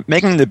right,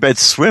 making the bed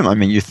swim. I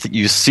mean,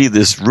 you see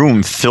this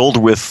room filled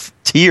with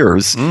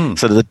tears,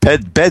 so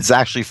the bed's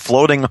actually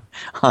floating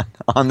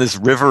on this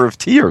river of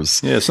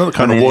tears. Yeah, it's not the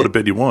kind of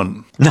waterbed you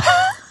want.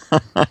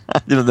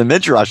 The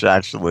Midrash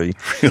actually,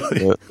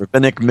 the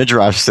rabbinic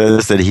Midrash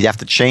says that he'd have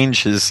to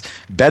change his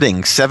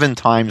bedding 7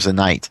 times a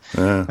night.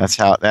 Yeah.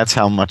 That's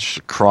how much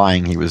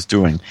crying he was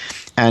doing,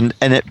 and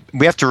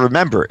we have to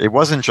remember, it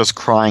wasn't just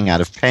crying out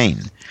of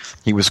pain.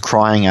 He was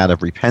crying out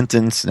of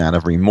repentance and out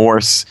of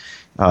remorse.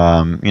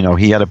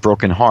 He had a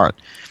broken heart,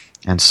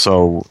 and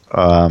so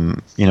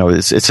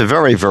it's a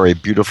very, very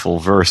beautiful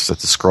verse that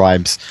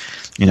describes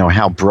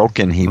how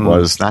broken he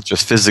was, not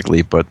just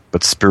physically, but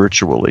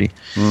spiritually.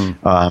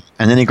 And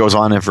then he goes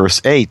on in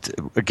verse 8,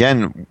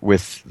 again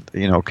with,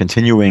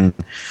 continuing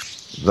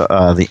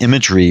the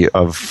imagery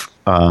of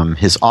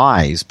his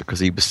eyes, because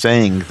he was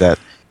saying that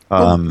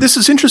Well, this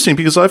is interesting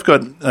because I've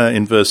got,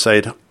 in verse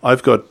 8,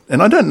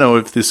 and I don't know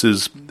if this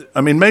is,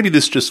 maybe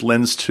this just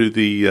lends to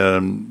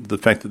the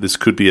fact that this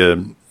could be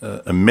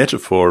a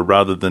metaphor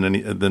rather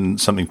than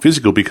something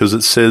physical, because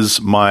it says,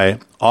 my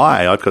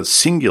eye, I've got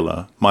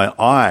singular, my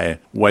eye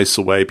wastes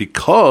away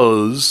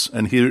because,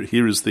 and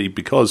here is the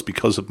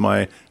because of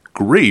my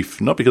grief,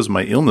 not because of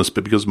my illness,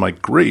 but because of my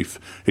grief.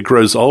 It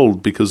grows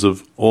old because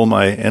of all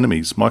my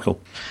enemies.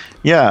 Michael?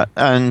 Yeah,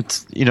 and,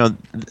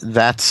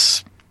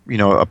 that's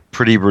a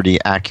pretty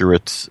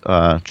accurate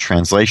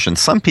translation.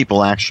 Some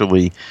people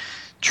actually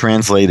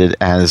translate it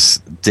as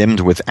dimmed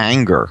with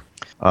anger,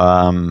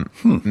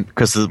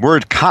 because the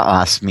word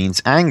kaas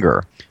means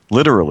anger,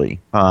 literally.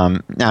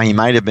 Now, he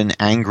might have been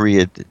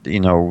angry at,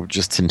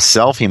 just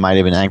himself. He might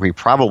have been angry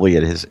probably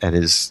at his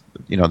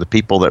the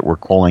people that were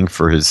calling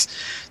for his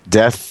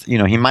death.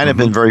 He might have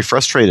been very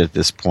frustrated at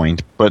this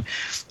point. But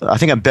I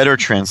think a better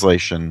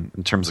translation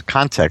in terms of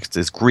context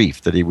is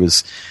grief, that he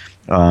was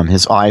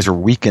his eyes were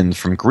weakened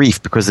from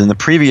grief, because in the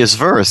previous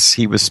verse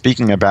he was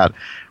speaking about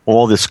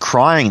all this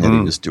crying that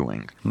he was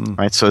doing,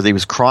 right? So he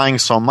was crying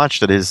so much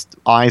that his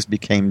eyes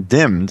became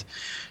dimmed,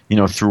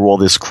 through all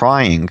this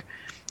crying.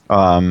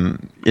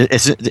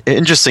 It's an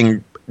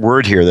interesting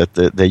word here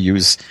that they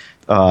use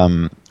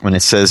when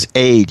it says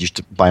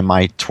aged by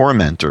my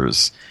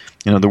tormentors.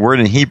 The word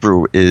in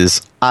Hebrew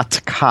is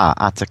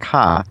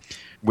atka,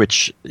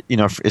 which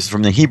is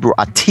from the Hebrew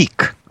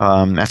atik.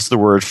 That's the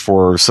word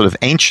for sort of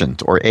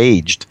ancient or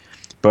aged,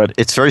 but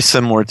it's very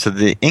similar to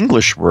the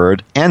English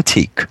word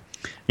antique.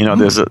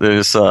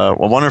 There's a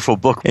wonderful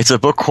book. It's a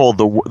book called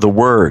The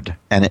Word,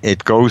 and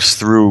it goes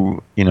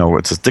through.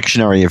 It's a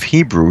dictionary of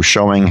Hebrew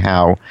showing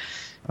how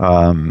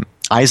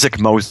Isaac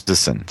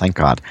Moseson, thank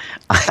God,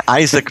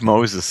 Isaac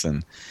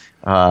Moseson.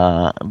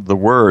 The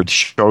Word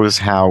shows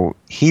how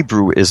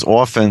Hebrew is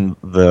often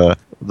the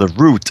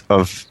root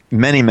of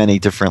many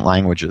different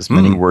languages,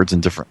 many words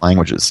in different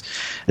languages.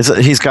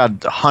 He's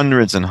got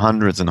hundreds and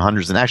hundreds and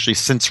hundreds, and actually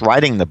since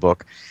writing the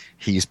book,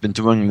 he's been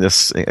doing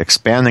this,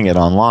 expanding it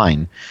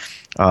online.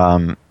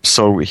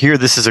 So here,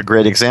 this is a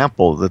great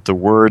example that the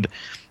word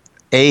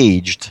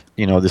aged,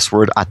 this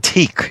word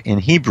atik in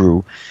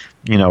Hebrew,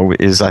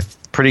 is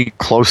pretty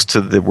close to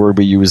the word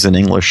we use in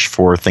English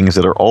for things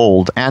that are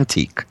old,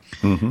 antique.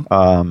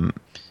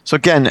 So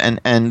again,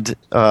 and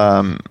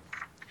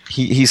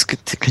he's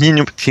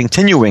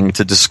continuing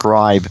to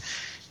describe,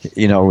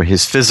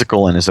 his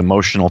physical and his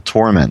emotional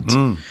torment.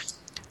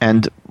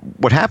 And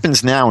what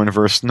happens now in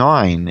verse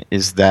 9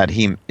 is that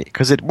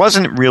because it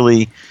wasn't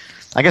really,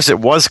 I guess it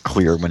was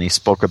clear when he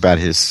spoke about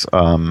his,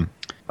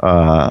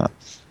 I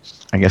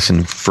guess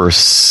in verse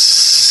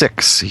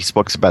 6, he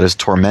spoke about his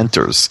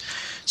tormentors.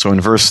 So in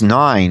verse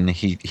 9,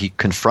 he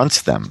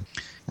confronts them,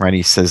 right?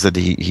 He says that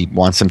he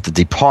wants them to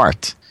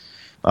depart.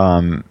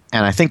 And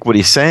I think what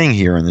he's saying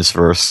here in this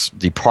verse,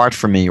 depart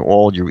from me,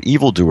 all you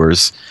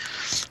evildoers,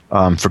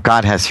 for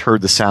God has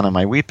heard the sound of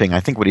my weeping. I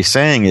think what he's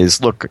saying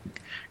is, look,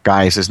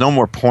 guys, there's no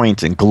more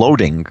point in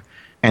gloating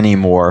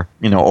anymore,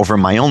 over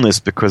my illness,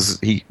 because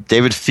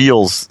David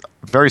feels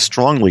very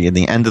strongly in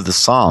the end of the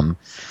psalm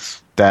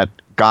that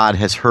God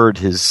has heard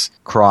his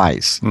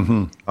cries.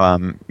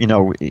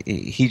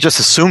 He just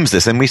assumes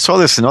this, and we saw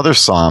this in other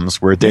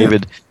psalms where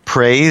David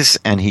prays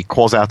and he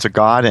calls out to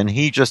God, and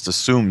he just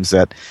assumes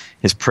that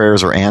his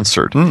prayers are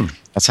answered.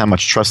 That's how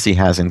much trust he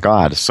has in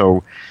God.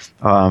 So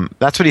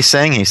that's what he's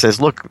saying. He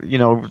says, look,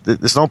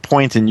 there's no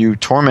point in you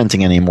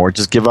tormenting anymore.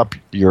 Just give up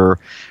your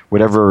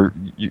whatever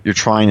you're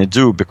trying to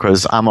do,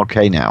 because I'm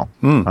okay now.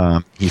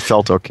 He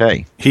felt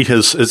okay.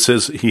 It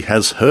says he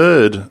has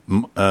heard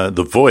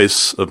the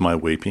voice of my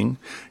weeping.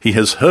 He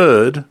has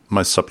heard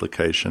my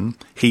supplication.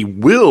 He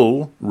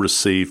will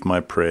receive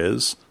my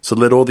prayers. So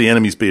let all the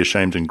enemies be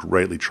ashamed and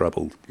greatly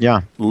troubled.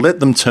 Yeah.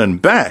 Let them turn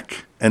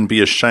back and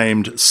be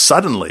ashamed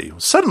suddenly.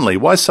 Suddenly?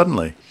 Why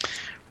suddenly?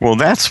 Well,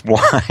 that's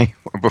why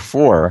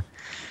before,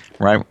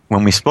 right,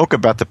 when we spoke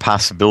about the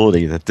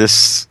possibility that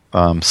this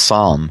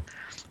psalm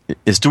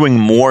is doing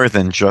more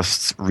than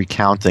just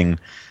recounting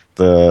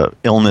the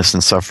illness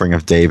and suffering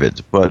of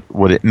David, but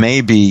what it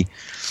may be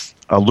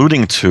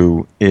alluding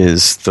to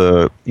is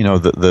the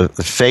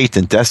fate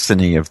and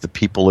destiny of the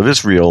people of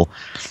Israel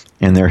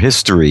in their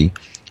history,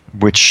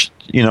 which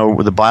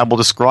the Bible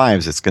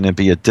describes. It's going to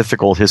be a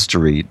difficult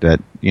history. That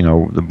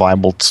the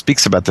Bible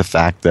speaks about the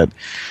fact that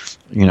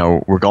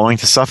we're going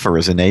to suffer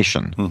as a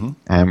nation,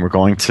 and we're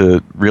going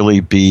to really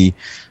be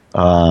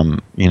at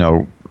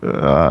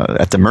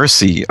the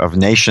mercy of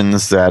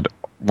nations that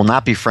will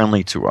not be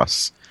friendly to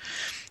us.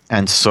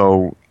 And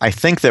so I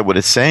think that what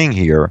it's saying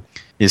here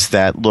is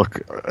that,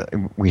 look,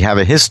 we have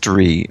a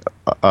history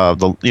of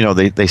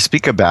they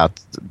speak about,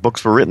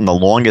 books were written, the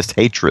longest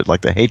hatred,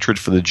 like the hatred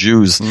for the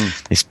Jews.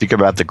 They speak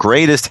about the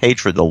greatest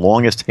hatred, the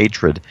longest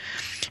hatred.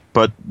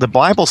 But the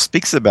Bible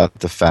speaks about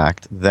the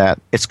fact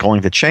that it's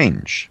going to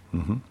change,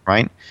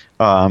 right?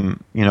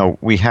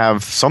 We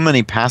have so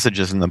many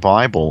passages in the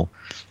Bible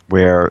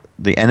where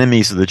the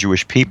enemies of the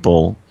Jewish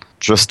people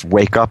just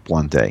wake up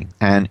one day.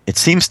 And it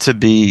seems to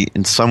be,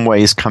 in some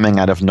ways, coming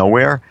out of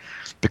nowhere.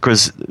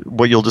 because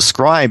what you'll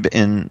describe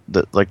in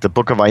the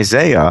book of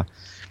Isaiah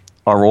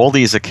are all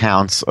these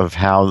accounts of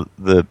how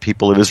the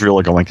people of Israel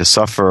are going to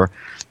suffer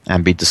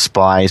and be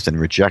despised and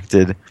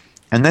rejected.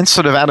 And then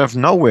sort of out of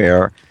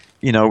nowhere,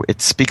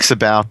 it speaks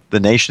about the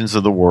nations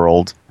of the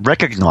world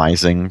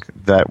recognizing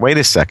that, wait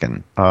a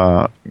second,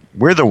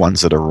 we're the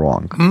ones that are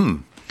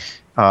wrong.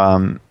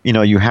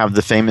 You have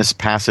the famous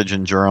passage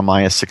in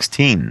Jeremiah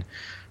 16,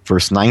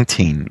 verse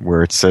 19,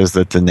 where it says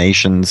that the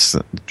nations,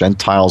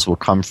 Gentiles, will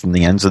come from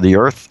the ends of the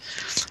earth,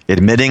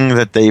 admitting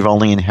that they've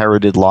only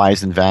inherited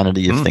lies and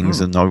vanity of things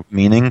and no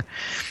meaning.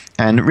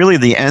 And really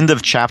the end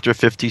of chapter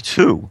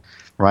 52,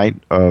 right,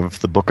 of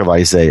the book of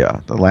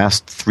Isaiah, the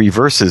last 3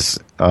 verses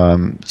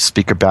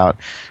speak about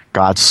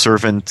God's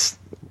servant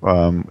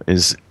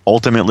is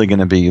ultimately going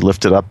to be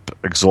lifted up,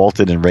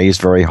 exalted, and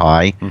raised very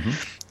high.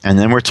 And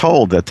then we're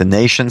told that the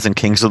nations and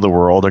kings of the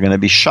world are going to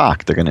be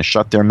shocked. They're going to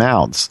shut their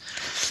mouths.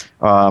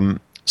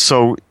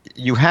 So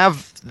you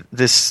have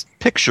this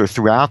picture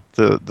throughout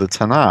the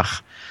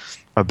Tanakh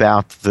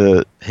about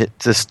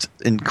this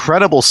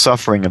incredible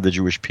suffering of the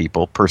Jewish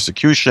people,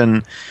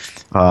 persecution,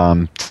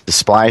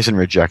 despised and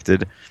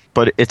rejected.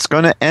 But it's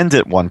going to end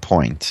at one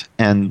point,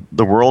 and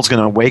the world's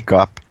going to wake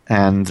up,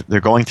 and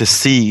they're going to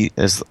see,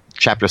 as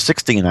chapter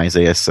 16 in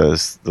Isaiah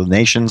says, the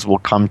nations will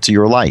come to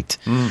your light.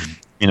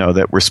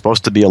 That we're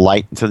supposed to be a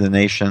light to the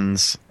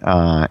nations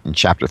in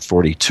chapter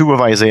 42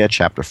 of Isaiah,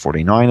 chapter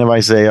 49 of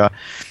Isaiah.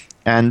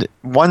 And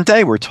one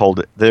day we're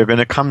told they're going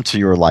to come to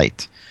your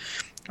light.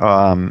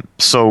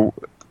 So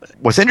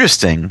what's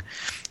interesting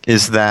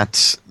is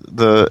that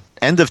the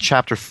end of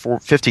chapter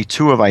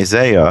 52 of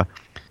Isaiah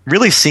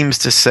really seems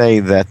to say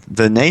that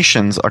the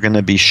nations are going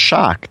to be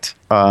shocked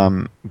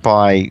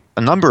by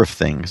a number of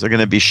things. They're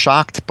going to be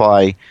shocked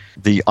by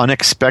the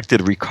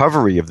unexpected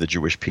recovery of the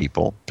Jewish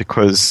people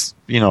because,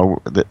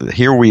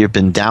 here we have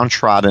been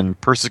downtrodden,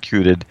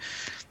 persecuted,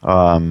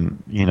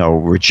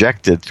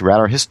 rejected throughout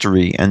our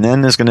history, and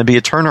then there's going to be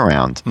a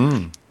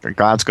turnaround.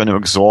 God's going to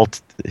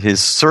exalt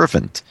his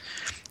servant.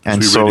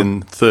 And so, read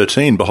in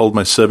 13, behold,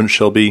 my servant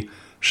shall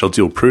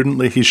deal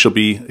prudently, he shall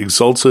be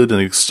exalted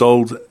and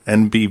extolled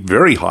and be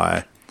very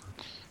high.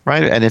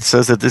 Right, and it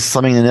says that this is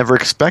something they never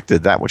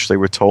expected, that which they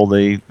were told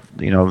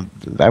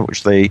that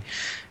which they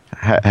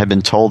had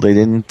been told they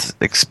didn't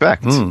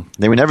expect.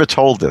 They were never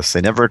told this.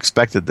 They never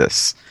expected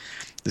this.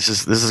 This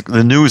is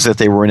the news that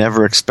they were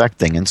never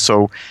expecting. And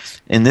so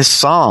in this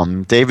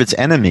psalm, David's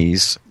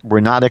enemies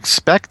were not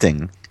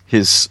expecting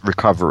his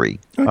recovery.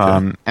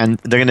 Okay. And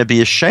they're going to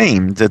be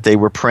ashamed that they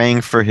were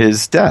praying for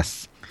his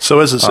death. So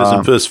as it says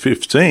in verse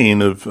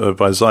 15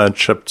 of Isaiah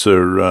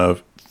chapter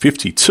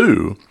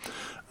 52,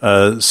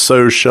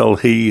 so shall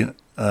he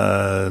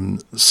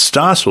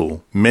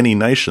startle many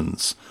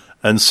nations.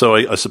 And so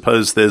I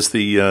suppose there's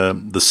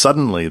the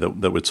suddenly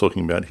that we're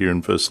talking about here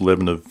in verse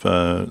 11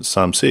 of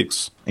Psalm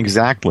 6.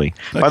 Exactly.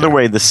 Okay. By the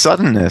way, the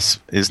suddenness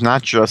is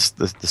not just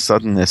the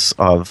suddenness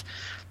of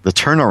the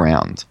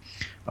turnaround,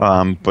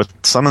 but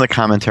some of the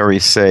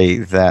commentaries say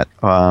that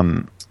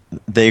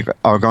they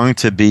are going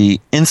to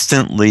be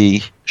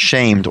instantly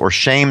shamed or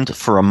shamed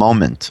for a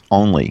moment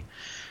only,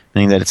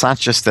 meaning that it's not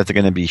just that they're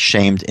going to be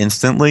shamed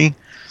instantly,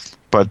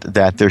 but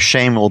that their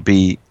shame will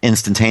be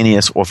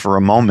instantaneous or for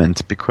a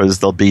moment because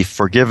they'll be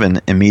forgiven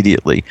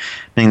immediately.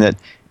 Meaning that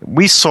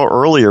we saw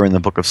earlier in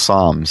the book of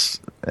Psalms,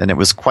 and it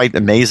was quite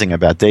amazing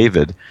about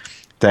David,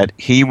 that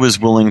he was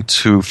willing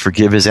to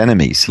forgive his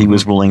enemies. He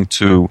was willing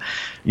to,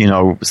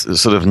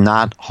 sort of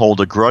not hold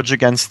a grudge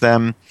against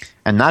them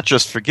and not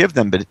just forgive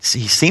them, but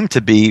he seemed to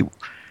be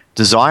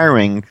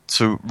desiring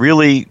to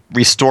really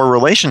restore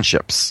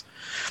relationships.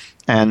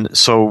 And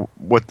so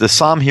what the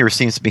psalm here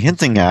seems to be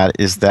hinting at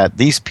is that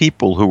these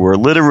people who were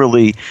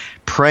literally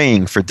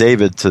praying for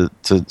David to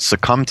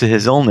succumb to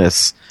his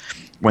illness,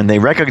 when they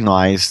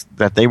recognize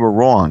that they were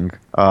wrong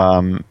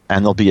and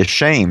they'll be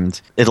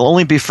ashamed, it'll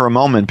only be for a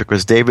moment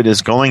because David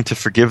is going to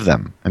forgive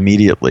them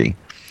immediately.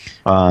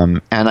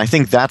 And I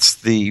think that's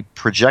the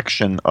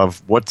projection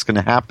of what's going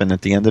to happen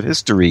at the end of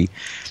history,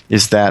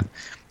 is that,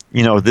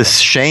 this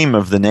shame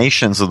of the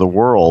nations of the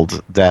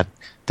world that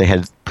they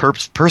had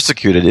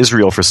persecuted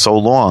Israel for so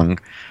long,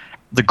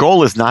 the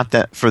goal is not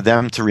that for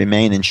them to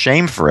remain in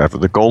shame forever.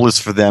 The goal is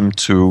for them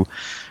to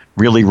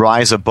really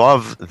rise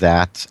above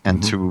that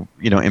and to,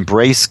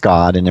 embrace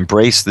God and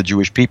embrace the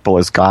Jewish people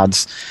as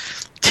God's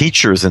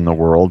teachers in the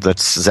world.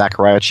 That's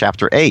Zechariah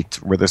chapter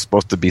 8, where they're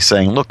supposed to be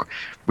saying, look,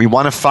 we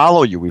want to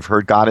follow you. We've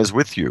heard God is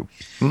with you.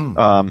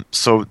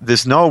 So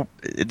there's no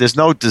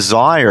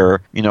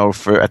desire,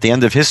 for at the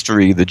end of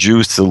history, the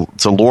Jews to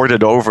lord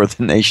it over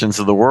the nations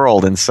of the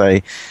world and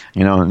say,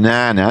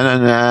 nah, and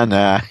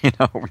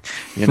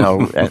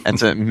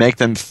to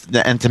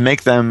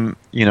make them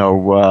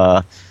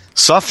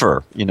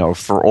suffer,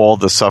 for all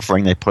the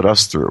suffering they put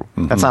us through.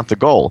 That's not the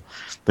goal.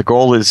 The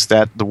goal is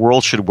that the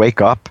world should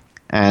wake up.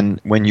 And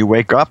when you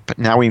wake up,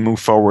 now we move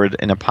forward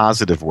in a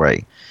positive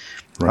way.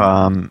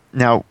 Right.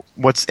 Now,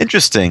 what's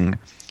interesting,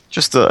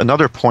 just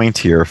another point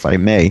here, if I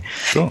may,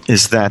 sure,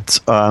 is that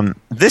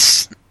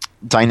this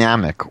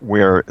dynamic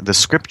where the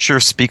scripture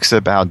speaks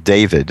about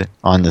David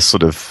on this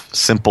sort of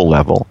simple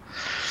level,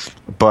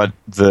 but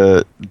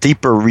the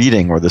deeper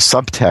reading or the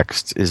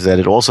subtext is that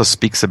it also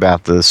speaks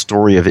about the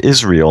story of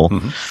Israel.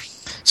 Mm-hmm.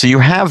 So you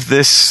have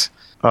this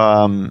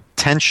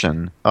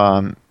tension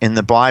in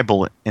the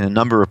Bible in a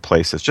number of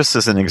places. Just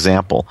as an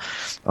example,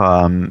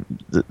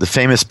 the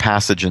famous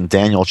passage in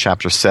Daniel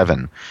chapter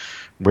 7,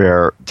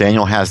 where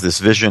Daniel has this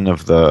vision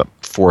of the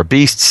four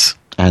beasts,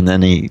 and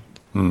then he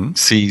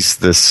sees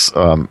this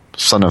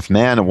Son of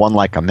Man, one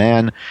like a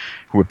man,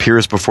 who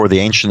appears before the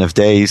Ancient of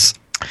Days.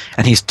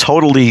 And he's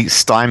totally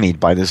stymied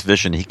by this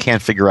vision. He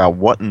can't figure out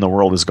what in the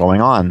world is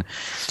going on,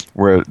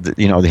 where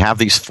they have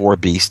these four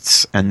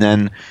beasts, and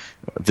then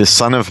the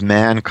Son of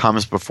Man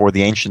comes before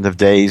the Ancient of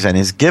Days and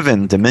is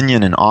given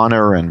dominion and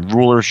honor and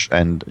rulership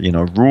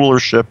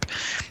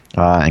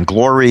and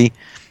glory,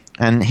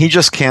 and he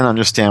just can't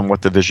understand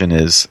what the vision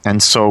is.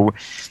 And so,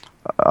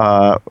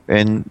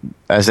 and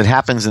as it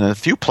happens in a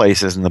few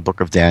places in the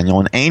book of Daniel,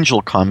 an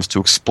angel comes to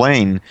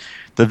explain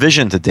the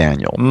vision to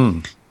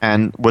Daniel.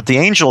 And what the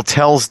angel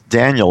tells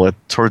Daniel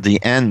toward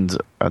the end,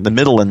 the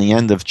middle and the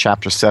end of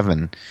chapter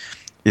 7,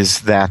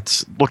 is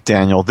that, look,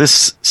 Daniel,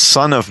 this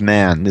Son of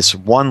Man, this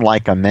one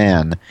like a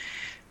man,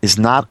 is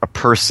not a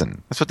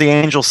person. That's what the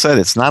angel said.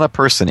 It's not a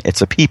person,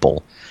 it's a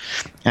people.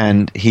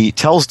 And he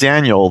tells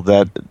Daniel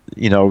that,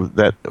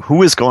 that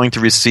who is going to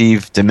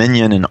receive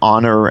dominion and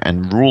honor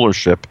and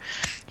rulership.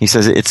 He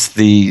says it's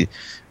the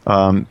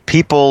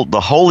people, the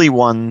holy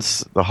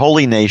ones, the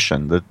holy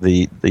nation,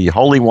 the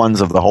holy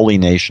ones of the holy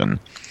nation.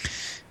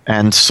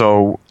 And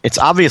so it's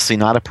obviously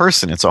not a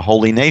person, it's a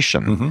holy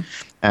nation. Mm-hmm.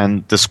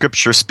 And the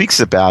scripture speaks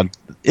about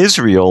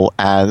Israel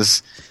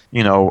as,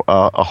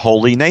 a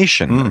holy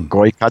nation,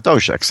 Goy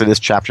Kadosh, Exodus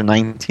chapter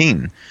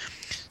 19.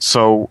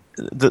 So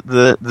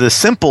the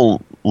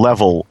simple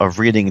level of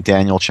reading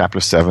Daniel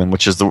chapter 7,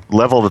 which is the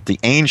level that the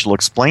angel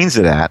explains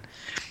it at,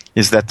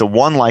 is that the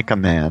one like a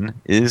man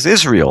is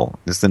Israel,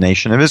 is the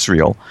nation of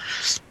Israel.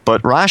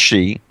 But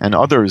Rashi and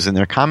others in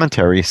their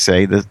commentary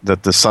say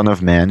that the Son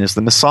of Man is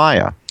the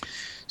Messiah.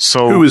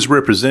 So, who is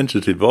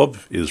representative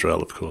of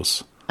Israel, of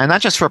course. And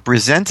not just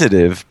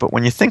representative, but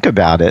when you think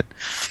about it,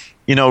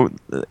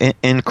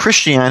 in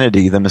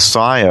Christianity, the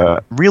Messiah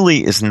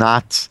really is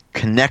not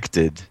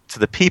connected to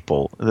the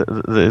people.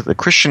 The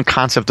Christian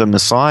concept of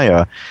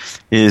Messiah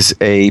is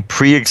a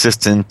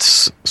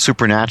pre-existent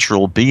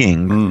supernatural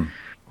being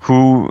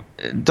who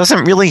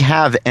doesn't really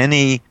have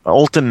any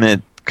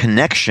ultimate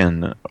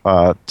connection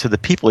to the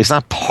people. He's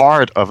not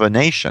part of a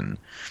nation.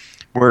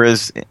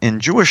 Whereas in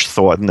Jewish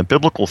thought, in the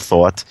biblical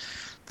thought,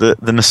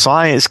 the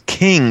Messiah is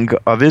king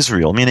of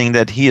Israel, meaning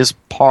that he is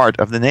part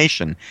of the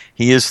nation.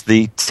 He is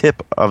the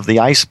tip of the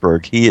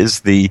iceberg. He is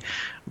the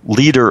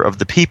leader of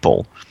the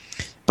people.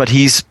 But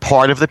he's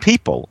part of the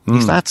people.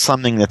 He's not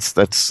something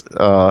that's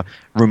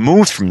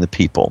removed from the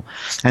people.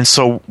 And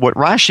so what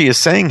Rashi is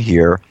saying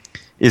here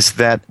is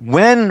that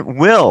when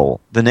will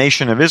the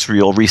nation of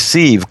Israel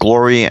receive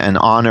glory and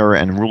honor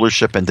and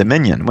rulership and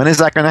dominion? When is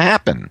that going to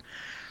happen?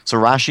 So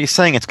Rashi is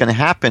saying it's going to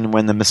happen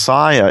when the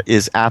Messiah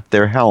is at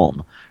their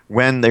helm,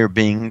 when they're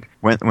being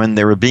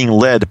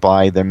led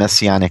by their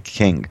messianic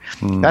king.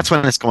 That's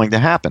when it's going to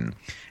happen.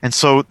 And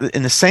so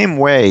in the same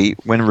way,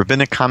 when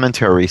rabbinic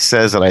commentary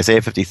says that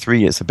Isaiah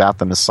 53 is about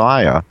the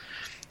Messiah,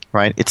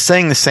 right, it's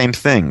saying the same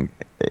thing.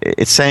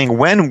 It's saying,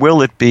 when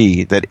will it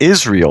be that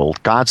Israel,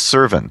 God's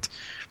servant,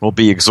 will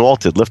be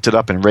exalted, lifted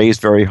up, and raised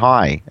very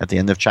high at the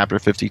end of chapter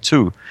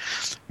 52?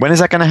 When is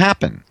that going to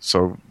happen?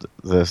 So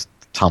the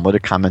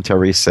Talmudic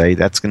commentaries say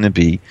that's going to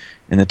be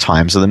in the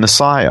times of the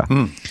Messiah.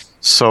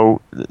 So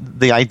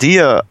the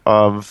idea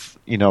of,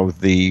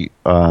 the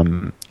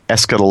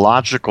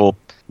eschatological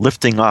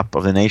lifting up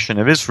of the nation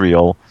of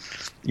Israel,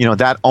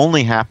 that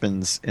only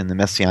happens in the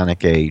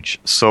Messianic age.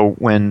 So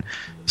when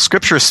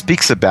Scripture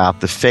speaks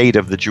about the fate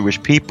of the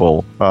Jewish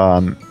people,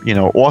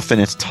 often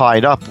it's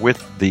tied up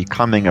with the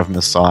coming of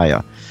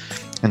Messiah.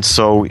 And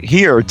so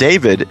here,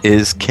 David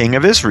is king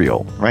of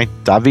Israel, right?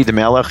 David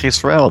Melech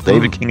Yisrael,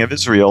 David king of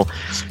Israel.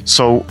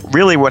 So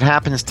really what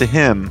happens to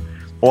him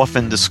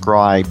often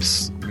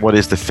describes what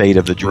is the fate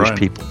of the Jewish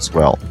people as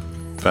well.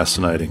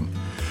 Fascinating.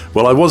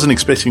 Well, I wasn't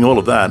expecting all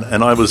of that,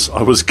 and I was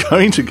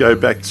going to go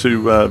back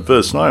to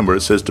verse 9 where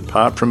it says,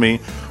 "Depart from me,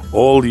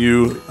 all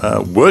you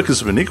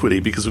workers of iniquity,"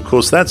 because of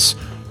course that's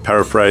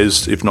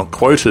paraphrased, if not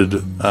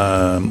quoted,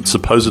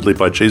 supposedly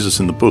by Jesus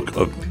in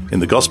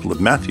the Gospel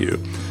of Matthew,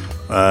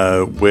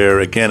 where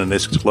again an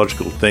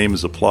eschatological theme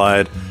is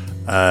applied.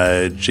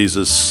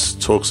 Jesus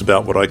talks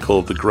about what I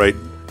call the great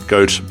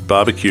goat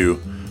barbecue,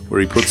 where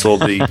he puts all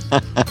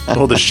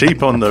the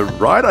sheep on the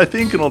right, I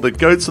think, and all the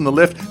goats on the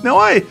left. Now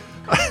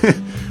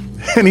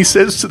and he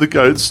says to the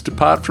goats,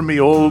 "Depart from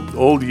me,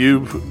 all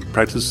you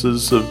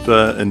practices of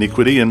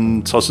iniquity,"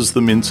 and tosses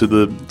them into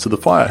the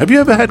fire. Have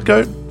you ever had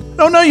goat?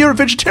 Oh no, you're a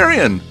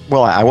vegetarian.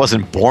 Well, I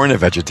wasn't born a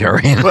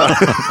vegetarian.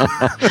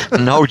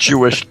 No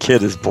Jewish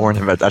kid is born a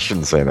vegetarian. I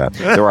shouldn't say that.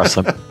 There are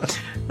some.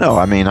 No,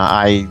 I mean,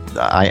 I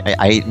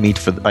ate meat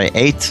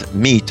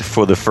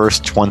for the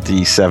first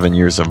 27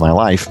 years of my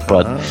life,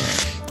 but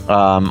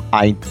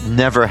I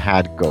never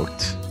had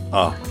goat.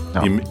 Oh,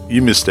 No.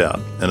 you missed out,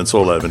 and it's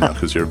all over now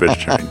because you're a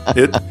vegetarian.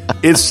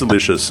 It's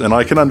delicious, and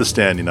I can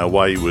understand,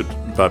 why you would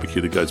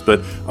barbecue the goats.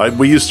 But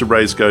we used to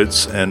raise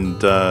goats,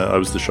 and I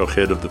was the shoched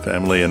of the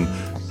family, and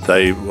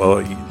they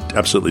were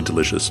absolutely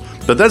delicious.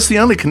 But that's the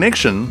only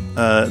connection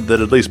that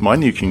at least my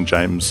New King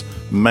James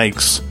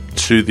makes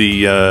to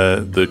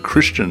the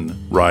Christian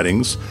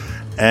writings,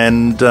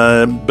 and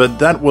but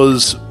that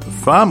was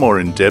far more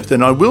in depth,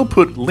 and I will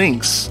put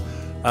links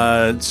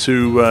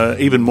to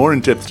even more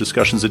in-depth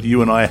discussions that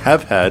you and I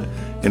have had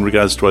in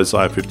regards to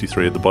Isaiah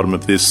 53 at the bottom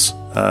of this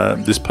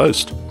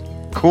post.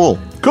 Cool.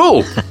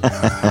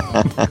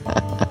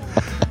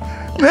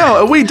 Now,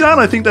 are we done?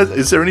 I think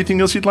is there anything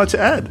else you'd like to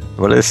add?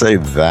 What did I say?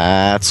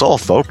 That's all,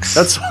 folks.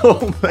 That's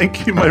all.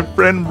 Thank you, my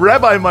friend,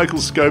 Rabbi Michael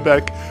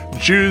Skobac,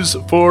 Jews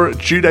for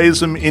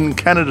Judaism in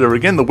Canada.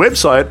 Again, the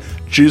website,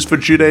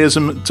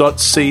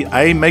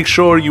 jewsforjudaism.ca. Make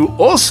sure you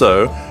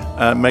also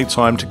make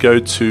time to go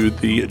to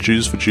the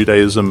Jews for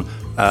Judaism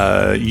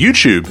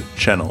YouTube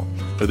channel.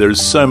 There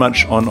is so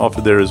much on offer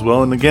there as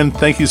well. And again,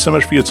 thank you so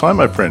much for your time,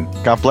 my friend.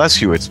 God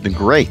bless you. It's been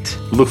great.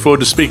 Look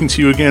forward to speaking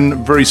to you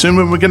again very soon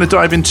when we're going to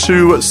dive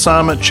into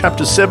Psalm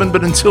chapter 7.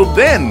 But until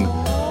then,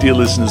 dear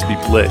listeners, be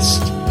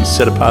blessed. Be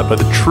set apart by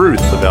the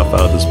truth of our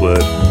Father's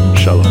word.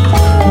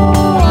 Shalom.